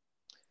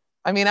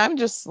I mean, I'm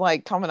just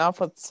like coming up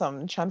with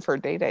some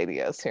Chenford date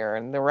ideas here,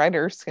 and the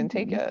writers can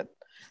take it.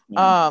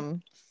 Yeah.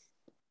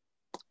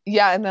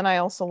 Yeah, and then I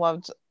also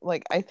loved,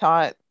 like, I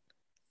thought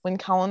when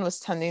Colin was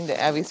tending to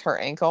Abby's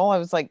hurt ankle, I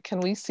was like, can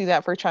we see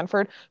that for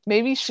Chenford?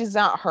 Maybe she's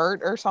not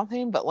hurt or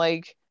something, but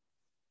like,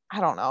 I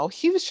don't know.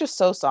 He was just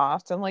so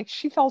soft, and like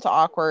she felt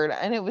awkward,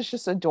 and it was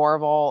just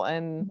adorable,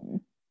 and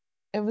Mhm.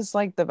 it was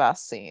like the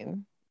best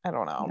scene. I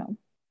don't know.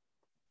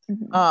 Yeah.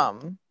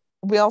 Mhm.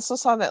 We also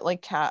saw that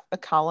like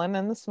Colin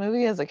in this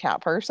movie is a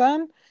cat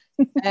person,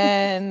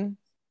 and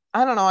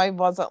I don't know. I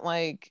wasn't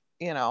like,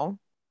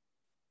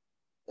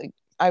 like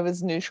I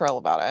was neutral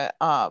about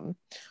it.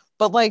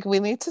 But like we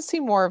need to see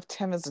more of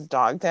Tim as a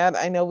dog dad.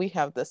 I know we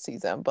have this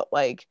season, but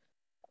like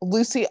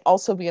Lucy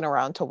also being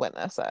around to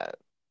witness it,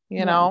 you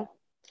Yeah. know?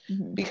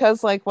 Mhm.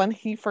 Because like when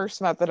he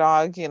first met the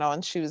dog,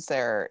 and she was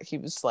there, he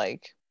was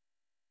like,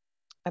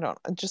 I don't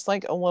just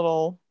like a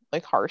little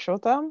like harsh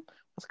with them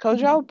with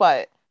Kojo, Mhm.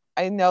 but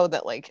I know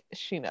that like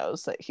she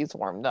knows that he's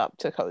warmed up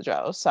to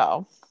Kojo.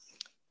 So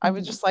I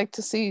would Mhm. just like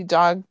to see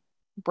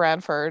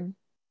Bradford,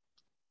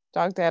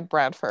 dog dad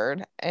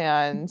Bradford,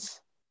 and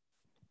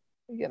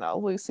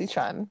Lucy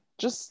Chen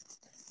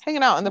just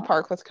hanging out in the Yeah.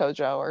 park with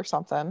Kojo or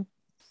something.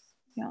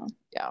 Yeah.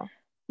 Yeah.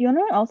 You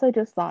know what else I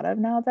just thought of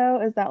now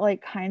though is that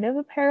like kind of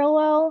a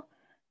parallel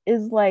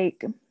is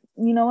like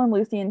when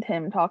Lucy and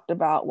Tim talked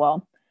about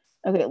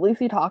okay,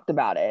 Lucy talked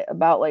about it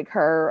about like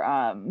her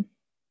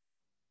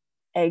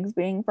eggs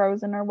being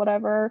frozen or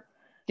whatever.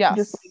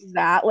 Just Yes. like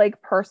that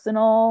like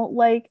personal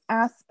like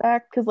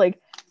aspect because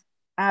like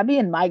Abby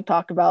and Mike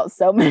talked about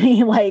so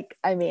many like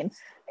I mean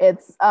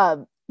it's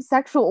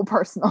sexual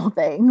personal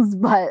things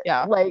but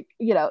Yeah. like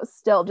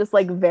still just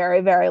like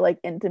very very like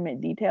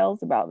intimate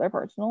details about their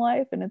personal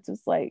life and it's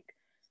just like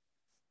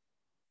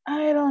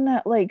I don't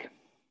know like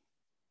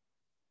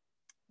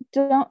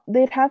don't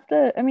they'd have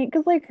to I mean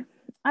because like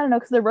I don't know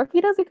because the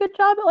rookie does a good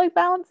job at like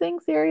balancing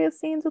serious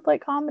scenes with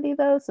like comedy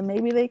though so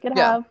maybe they could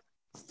Yeah. have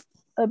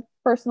a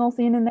personal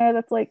scene in there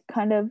that's like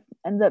kind of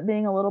ends up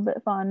being a little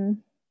bit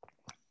fun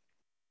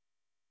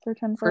for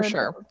For Chenford.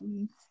 sure.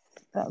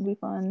 That would be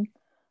fun.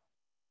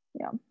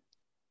 Yeah.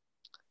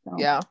 So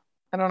Yeah.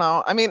 I don't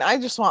know. I mean, I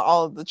just want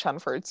all of the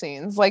Chenford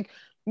scenes. Like,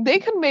 they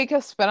could make a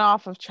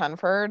spinoff of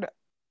Chenford,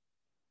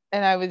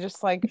 and I would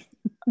just like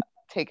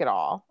take it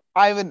all.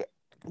 I would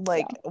yeah.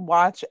 like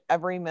watch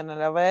every minute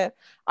of it.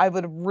 I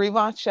would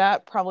rewatch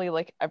that probably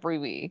like every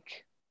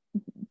week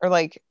or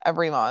like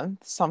every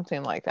month,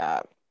 something like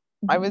that.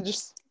 I Mhm. would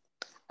just,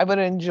 I would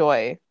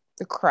enjoy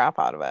the crap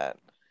out of it.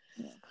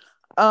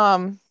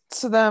 Yeah.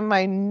 So then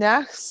my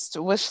next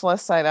wish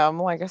list item,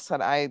 like I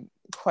said, I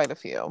quite a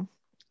few.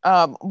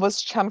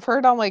 Was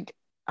Chenford on like,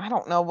 I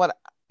don't know what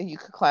you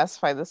could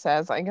classify this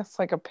as. I guess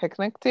like a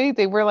picnic date.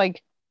 They were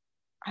like,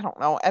 I don't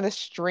know, at a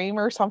stream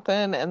or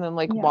something, and then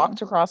like Yeah.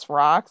 walked across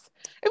rocks.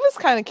 It was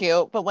kind of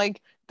cute, but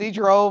like they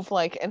drove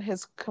like in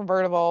his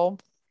convertible,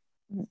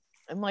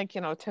 and like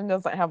Tim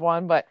doesn't have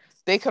one, but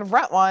they could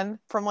rent one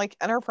from like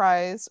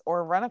Enterprise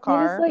or rent a They just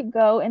car. like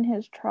go in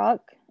his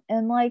truck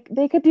and like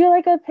they could do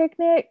like a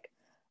picnic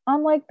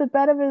on like the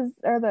bed of his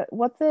or the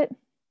what's it?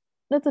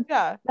 That's a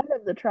Yeah, bed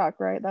of the truck,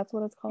 right? That's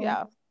what it's called.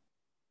 yeah,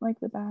 Like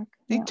the back.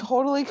 they Yeah.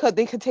 totally could.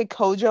 They could take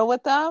Kojo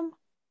with them.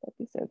 That'd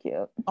be so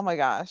cute. Oh my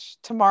gosh.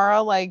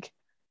 Tamara, like,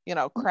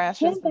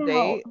 crashes Camp the out.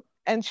 date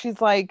and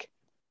she's like,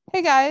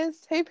 hey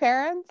guys, hey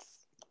parents.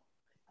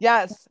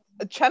 Yes,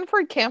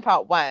 Chenford camp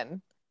out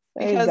when?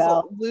 There you Because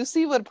go.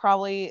 Lucy would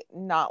probably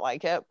not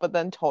like it, but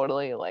then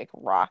totally like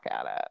rock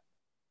at it.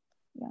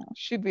 Yeah.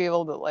 She'd be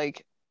able to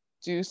like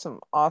do some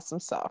awesome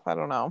stuff. I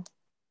don't know.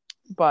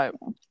 But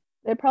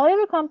They probably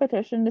have a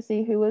competition to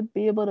see who would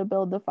be able to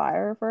build the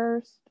fire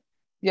first.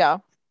 yeah.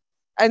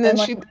 And then And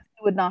like she, Lucy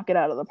would knock it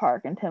out of the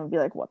park, and Tim would be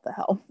like, "What the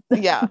hell?"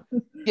 yeah.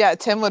 Yeah.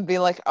 Tim would be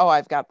like, oh,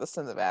 I've got this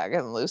in the bag.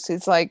 And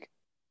Lucy's like,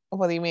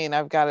 what do you mean?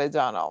 I've got it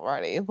done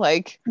already.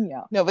 Like,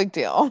 Yeah. no big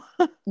deal.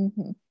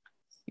 Hmm.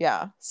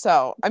 Yeah.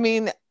 So, I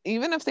mean,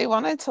 even if they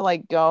wanted to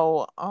like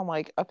go on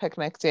like a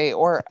picnic date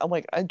or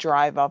like a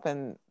drive up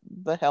in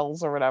the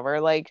hills or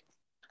whatever, like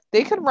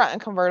they could rent a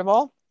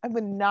convertible. I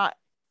would not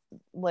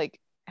like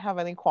have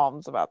any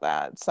qualms about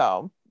that.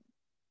 So,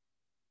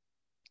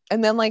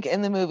 and then like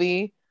in the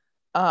movie,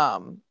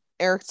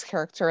 Eric's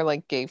character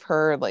like gave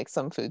her like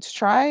some food to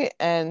try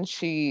and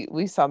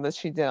we saw that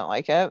she didn't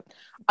like it.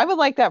 I would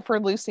like that for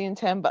Lucy and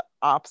Tim, but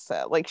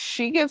opposite. Like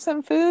she gives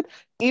him food,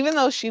 even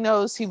though she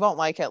knows he won't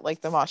like it,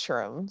 like the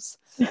mushrooms.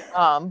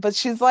 But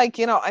she's like,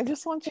 I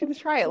just want you to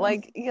try it.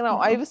 Like, I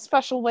Yeah. have a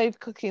special way of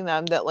cooking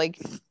them that like,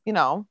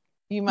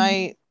 you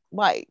might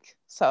like.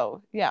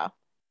 So yeah,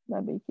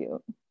 That'd be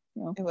cute.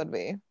 Yeah. it would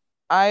be.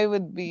 I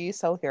would be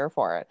so here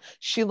for it.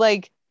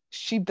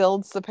 She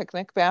builds the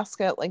picnic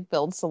basket, like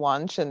builds the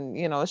lunch, and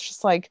it's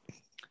just like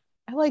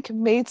I like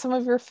made some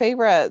of your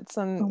favorites,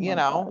 Oh and my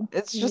god.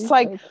 it's That'd just be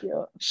like so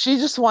cute. she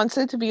just wants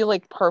it to be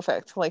like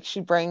perfect. Like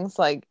she brings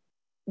like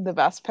the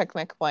best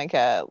picnic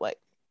blanket, like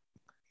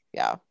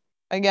yeah.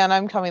 Again,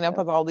 I'm coming up Yep.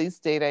 with all these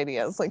date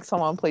ideas. Like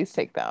someone please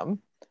take them.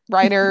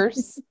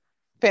 Writers,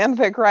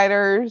 fanfic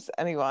writers,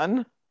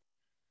 anyone.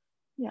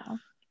 Yeah.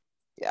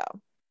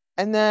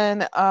 And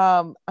then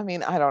I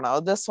mean, I don't know.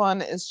 This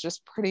one is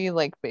just pretty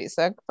like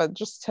basic, but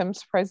just Tim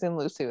surprising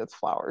Lucy with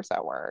flowers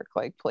at work.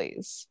 Like,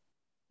 please.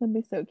 That'd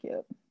be so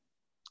cute.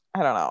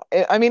 I don't know.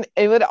 I mean,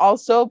 it would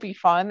also be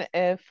fun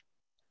if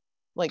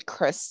like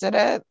Chris did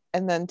it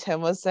and then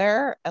Tim was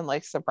there and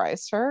like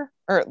surprised her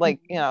or like,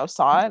 you know,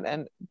 saw it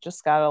and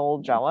just got a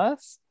little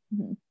jealous.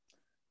 Mm-hmm.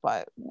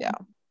 But yeah.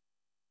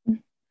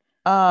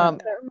 That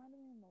reminded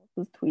me of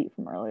Melissa's tweet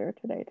from earlier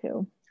today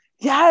too.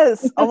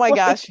 Yes. Oh my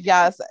gosh.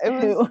 Yes. It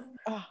was.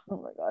 Oh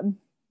my god.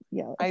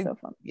 Yeah, it's so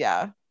fun.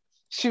 Yeah.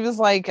 She was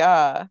like,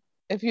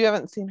 if you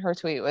haven't seen her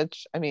tweet,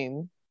 which I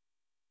mean,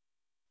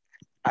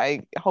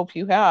 I hope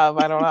you have.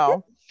 I don't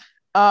know.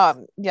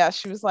 Yeah,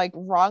 she was like,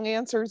 wrong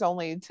answers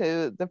only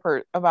to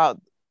the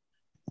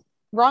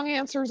wrong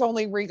answers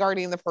only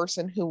regarding the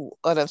person who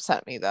would have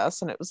sent me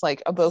this. And it was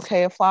like a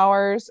bouquet of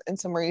flowers and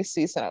some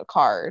Reese's and a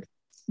card.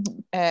 Mm-hmm.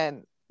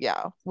 And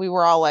yeah, we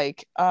were all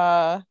like,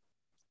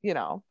 you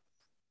know,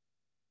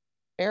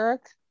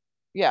 Eric.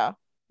 Yeah.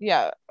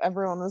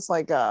 Everyone was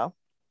like, talking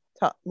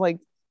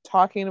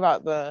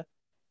about the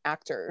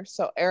actor.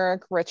 So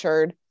Eric,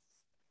 Richard,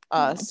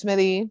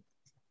 Smitty,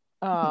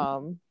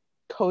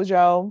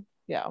 Kojo.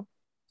 Yeah.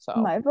 So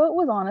my vote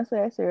was honestly,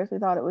 I seriously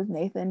thought it was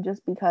Nathan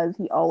just because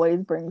he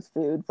always brings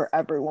food for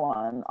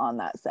everyone on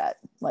that set,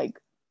 like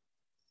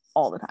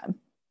all the time.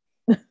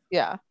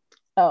 Yeah.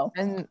 Oh.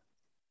 And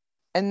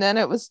then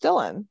it was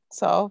Dylan.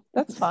 So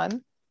that's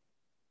fun.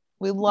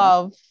 We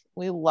love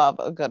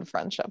a good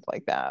friendship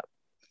like that.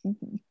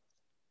 Mm-hmm.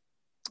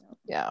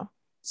 Yeah.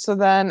 So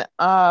then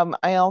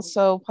I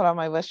also put on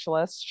my wish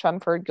list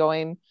Chenford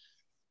going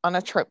on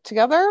a trip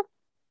together,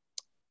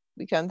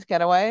 weekend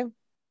getaway,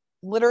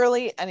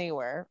 literally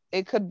anywhere.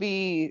 It could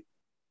be,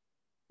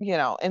 you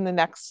know, in the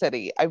next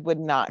city. I would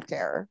not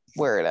care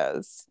where it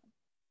is.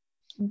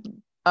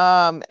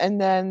 Mm-hmm.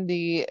 And then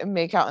the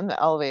make out in the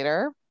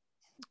elevator.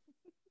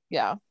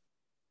 Yeah.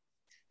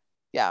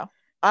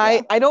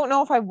 I don't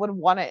know if I would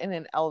want it in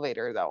an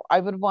elevator though. I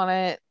would want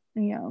it.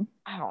 Yeah.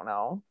 I don't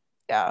know.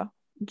 Yeah.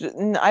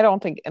 I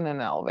don't think in an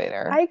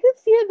elevator. I could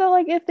see it though,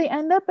 like if they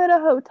end up at a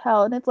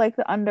hotel and it's like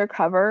the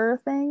undercover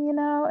thing, you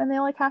know, and they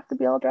like have to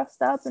be all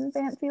dressed up and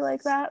fancy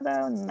like that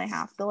though, and they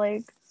have to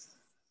like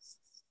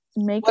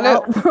make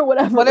out for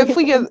whatever. What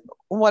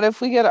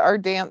if we get our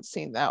dance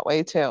scene that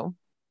way too?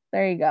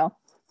 There you go.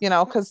 You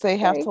know, because they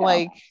have to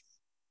like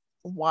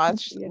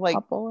watch like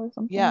couple or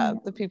something. Yeah,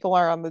 the people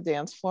are on the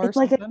dance floor. It's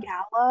like a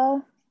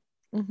gala.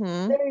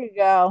 Mm-hmm. There you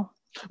go.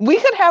 We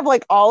could have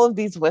like all of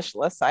these wish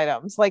list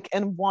items like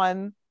in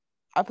one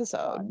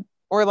episode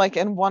or like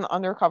in one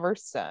undercover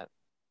stint.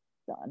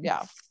 Done.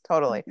 Yeah,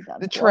 totally.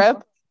 The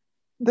trip,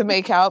 the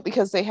make out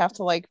because they have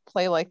to like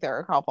play like they're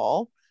a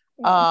couple.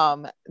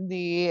 Yeah.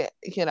 The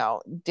you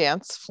know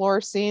dance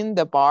floor scene,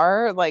 the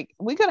bar, like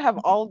we could have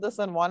all of this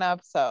in one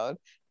episode.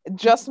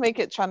 Just make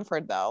it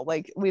Chenford though.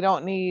 Like we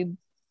don't need,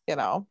 you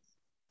know,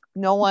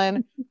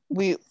 Nolan.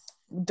 We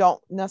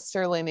don't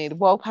necessarily need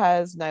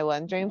Lopez, Nyla,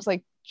 and James.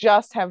 Like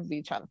just have it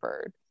be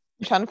Chenford.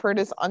 Chenford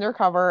is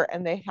undercover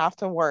and they have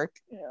to work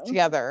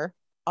together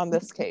on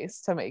this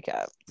case to make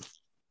it.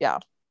 Yeah,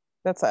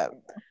 that's it.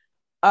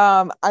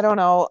 I don't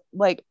know.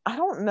 Like, I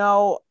don't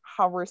know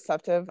how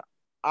receptive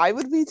I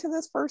would be to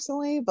this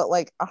personally, but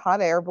like a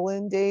hot air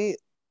balloon date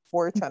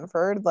for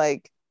Chenford,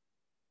 like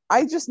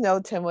I just know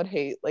Tim would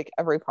hate like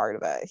every part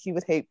of it. He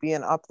would hate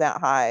being up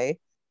that high.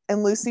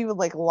 And Lucy would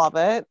like love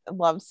it,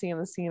 love seeing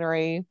the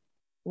scenery,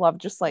 love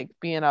just like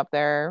being up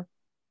there.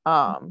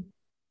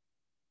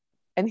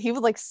 And he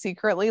would like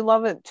secretly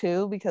love it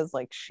too because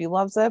like she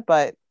loves it,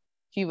 but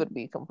he would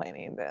be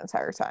complaining the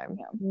entire time.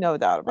 Yeah. No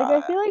doubt about it.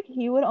 Like I feel like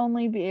he would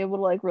only be able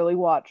to like really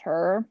watch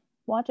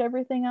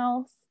everything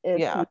else if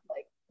he's like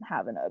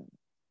having a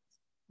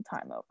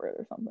time over it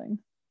or something.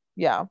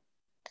 Yeah.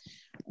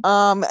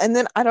 And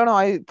then I don't know,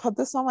 I put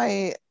this on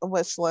my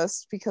wish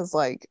list because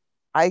like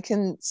I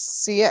can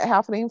see it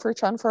happening for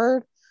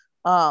Chenford.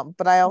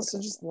 But I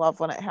also just love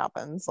when it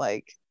happens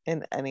like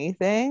in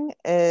anything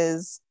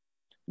is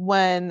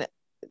when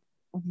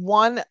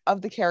one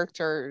of the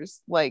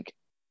characters like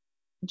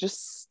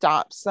just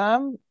stops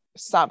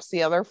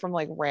the other from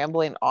like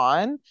rambling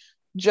on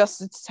just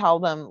to tell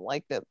them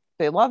like that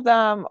they love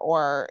them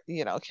or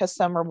you know kiss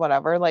them or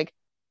whatever. Like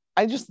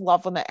I just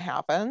love when that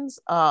happens.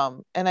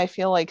 And I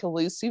feel like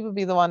Lucy would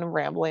be the one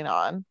rambling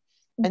on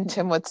and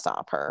Tim would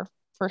stop her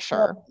for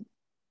sure. Yep.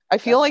 I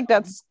feel like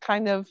that's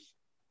kind of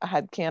a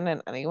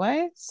headcanon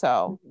anyway.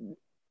 So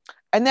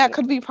and that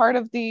could be part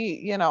of the,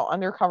 you know,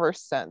 undercover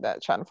stint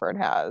that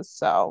Chenford has.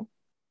 So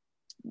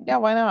yeah,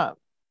 why not?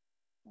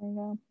 There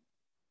you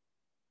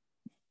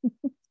go.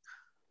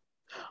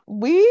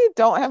 We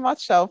don't have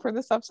much though for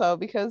this episode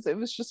because it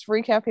was just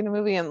recapping the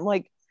movie and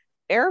like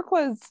Eric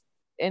was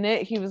in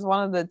it. He was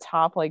one of the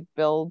top like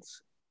billed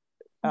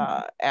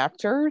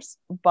actors,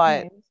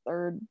 but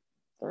third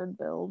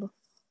build.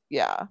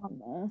 Yeah.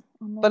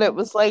 But it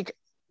was like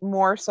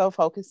more so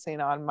focusing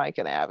on Mike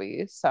and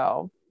Abby.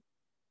 So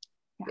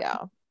yeah.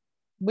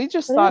 We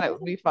just thought it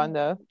would be fun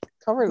to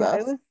cover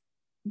this.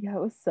 Yeah,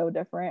 it was so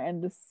different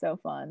and just so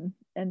fun.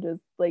 And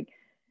just like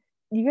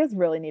you guys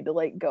really need to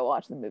like go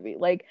watch the movie.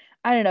 Like,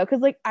 I don't know,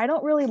 because like I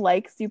don't really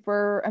like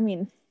super, I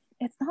mean,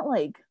 it's not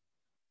like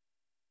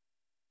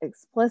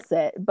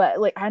explicit,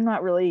 but like I'm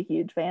not really a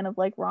huge fan of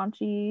like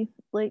raunchy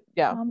like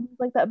Yeah.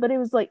 like that. But it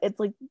was like it's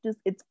like just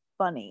it's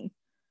funny.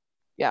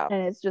 Yeah.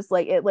 And it's just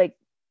like it like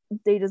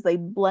they just like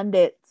blend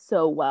it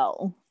so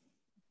well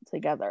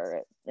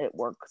together. It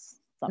works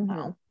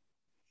somehow. Mhm.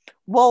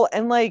 Well,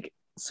 and like,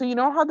 so you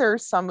know how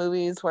there's some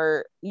movies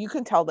where you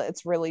can tell that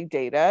it's really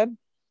dated.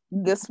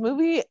 This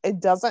movie, it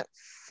doesn't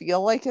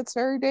feel like it's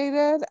very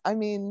dated. I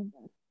mean,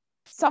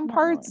 some Not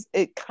parts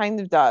it kind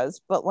of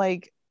does, but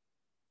like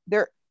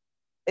there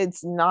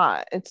it's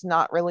not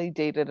really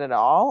dated at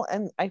all.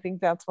 And I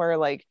think that's where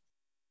like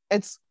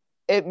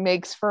it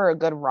makes for a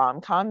good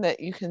rom-com that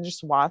you can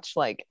just watch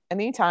like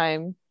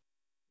anytime.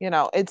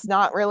 It's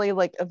not really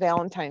like a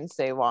Valentine's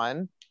Day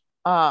one.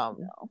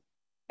 No.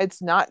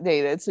 It's not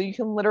dated, so you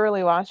can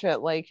literally watch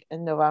it like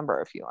in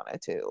November if you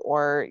wanted to,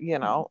 or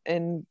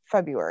in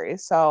February.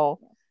 So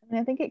I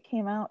mean, I think it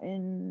came out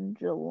in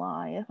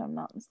July, if I'm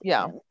not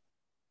yeah, mistaken.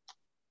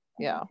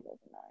 yeah.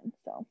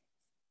 2009,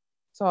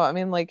 So I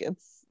mean, like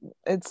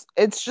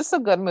it's just a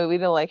good movie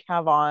to like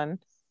have on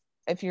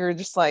if you're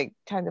just like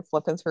kind of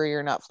flipping through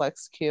your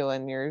Netflix queue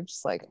and you're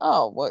just like,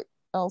 oh, what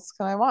else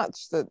can I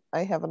watch that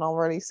I haven't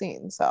already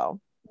seen? So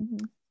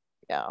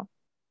yeah,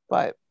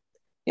 but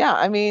yeah,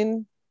 I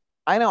mean,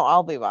 I know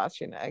I'll be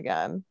watching it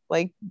again,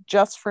 like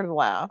just for the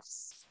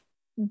laughs,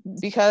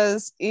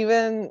 because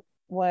even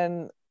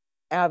when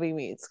Abby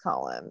meets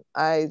Colin,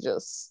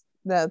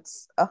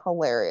 that's a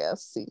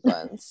hilarious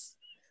sequence.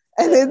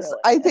 And it's,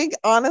 I think,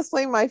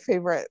 honestly, my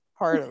favorite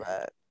part of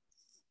it.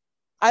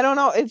 I don't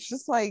know. It's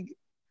just like,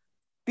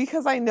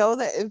 because I know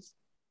that if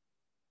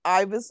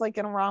I was like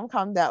in a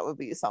rom-com, that would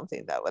be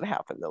something that would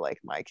happen to like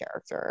my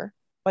character,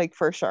 like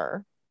for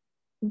sure.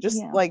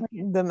 Just like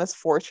the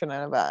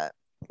misfortunate event.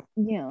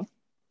 Yeah.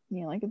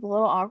 Yeah, like it's a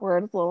little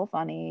awkward, it's a little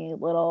funny,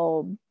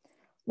 little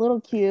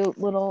cute,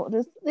 little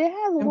just it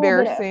has a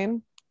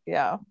embarrassing. Little bit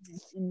of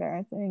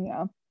embarrassing,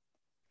 yeah.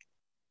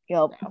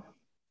 Yep. Yeah.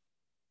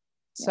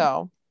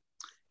 So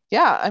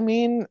yeah, I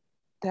mean,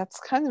 that's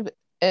kind of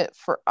it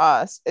for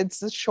us.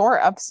 It's a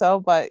short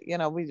episode, but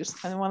we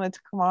just kind of wanted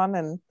to come on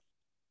and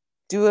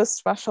do a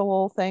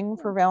special thing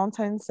for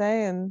Valentine's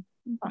Day and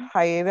a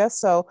hiatus.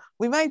 So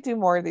we might do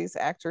more of these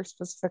actor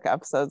specific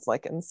episodes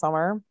like in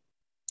summer.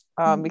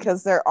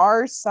 Because there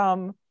are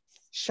some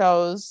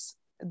shows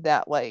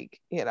that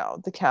like,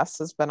 the cast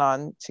has been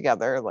on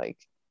together, like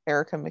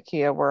Eric and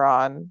Makia were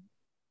on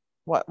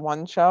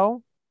one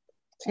show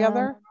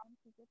together.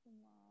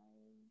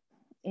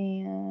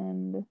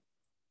 And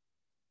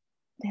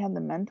they had The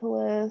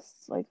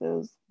Mentalist, like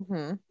those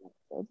episodes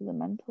of The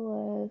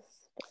Mentalist.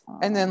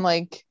 And then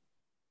like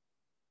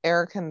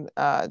Eric and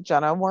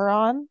Jenna were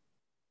on,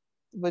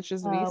 which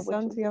is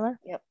VSUN together.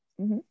 Yep.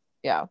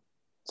 Yeah.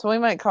 So we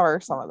might cover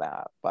some of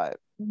that, but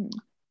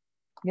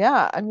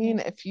yeah, I mean,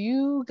 if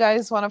you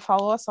guys want to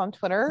follow us on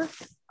Twitter,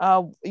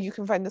 you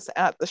can find us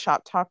at the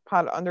Shop Talk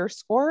Pod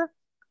 _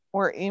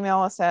 or email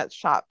us at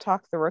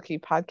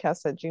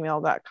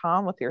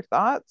shoptalktherookiepodcast@gmail.com with your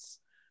thoughts.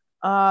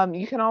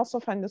 You can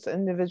also find us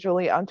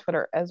individually on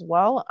Twitter as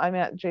well. I'm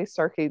at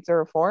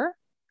jstark804.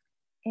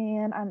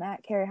 And I'm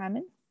at Carrie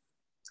Hyman.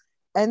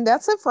 And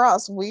that's it for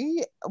us.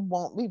 We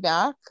won't be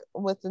back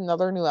with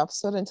another new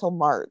episode until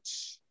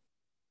March,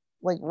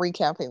 like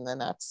recapping the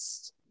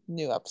next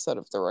new episode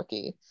of The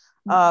Rookie,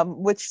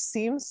 which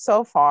seems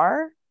so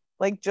far,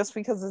 like just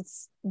because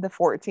it's the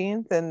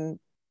 14th and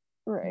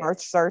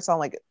March starts on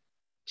like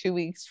 2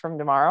 weeks from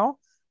tomorrow.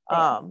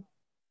 But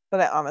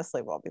it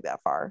honestly won't be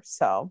that far.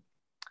 So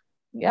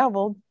yeah,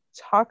 we'll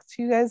talk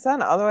to you guys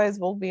then. Otherwise,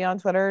 we'll be on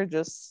Twitter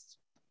just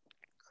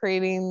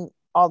creating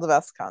all the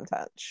best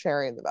content,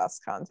 sharing the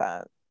best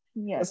content.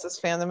 Yes. This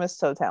fandom is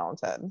so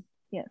talented.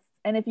 Yes.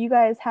 And if you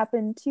guys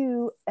happen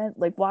to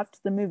like watch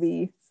the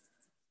movie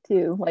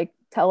too, like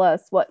tell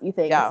us what you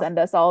think. Send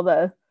us all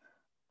the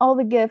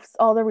gifts,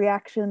 all the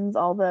reactions,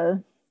 all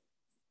the,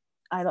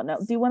 I don't know,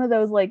 do one of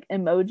those like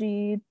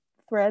emoji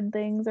thread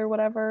things or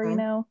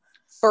whatever,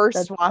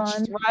 First watch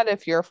thread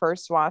if you're a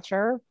first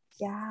watcher.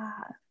 Yeah.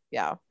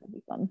 That'd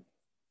be fun.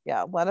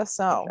 Yeah, let us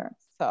know. Sure.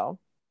 So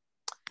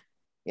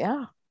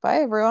yeah,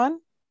 bye everyone.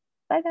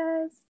 Bye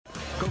guys.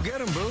 Go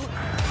get 'em, boo.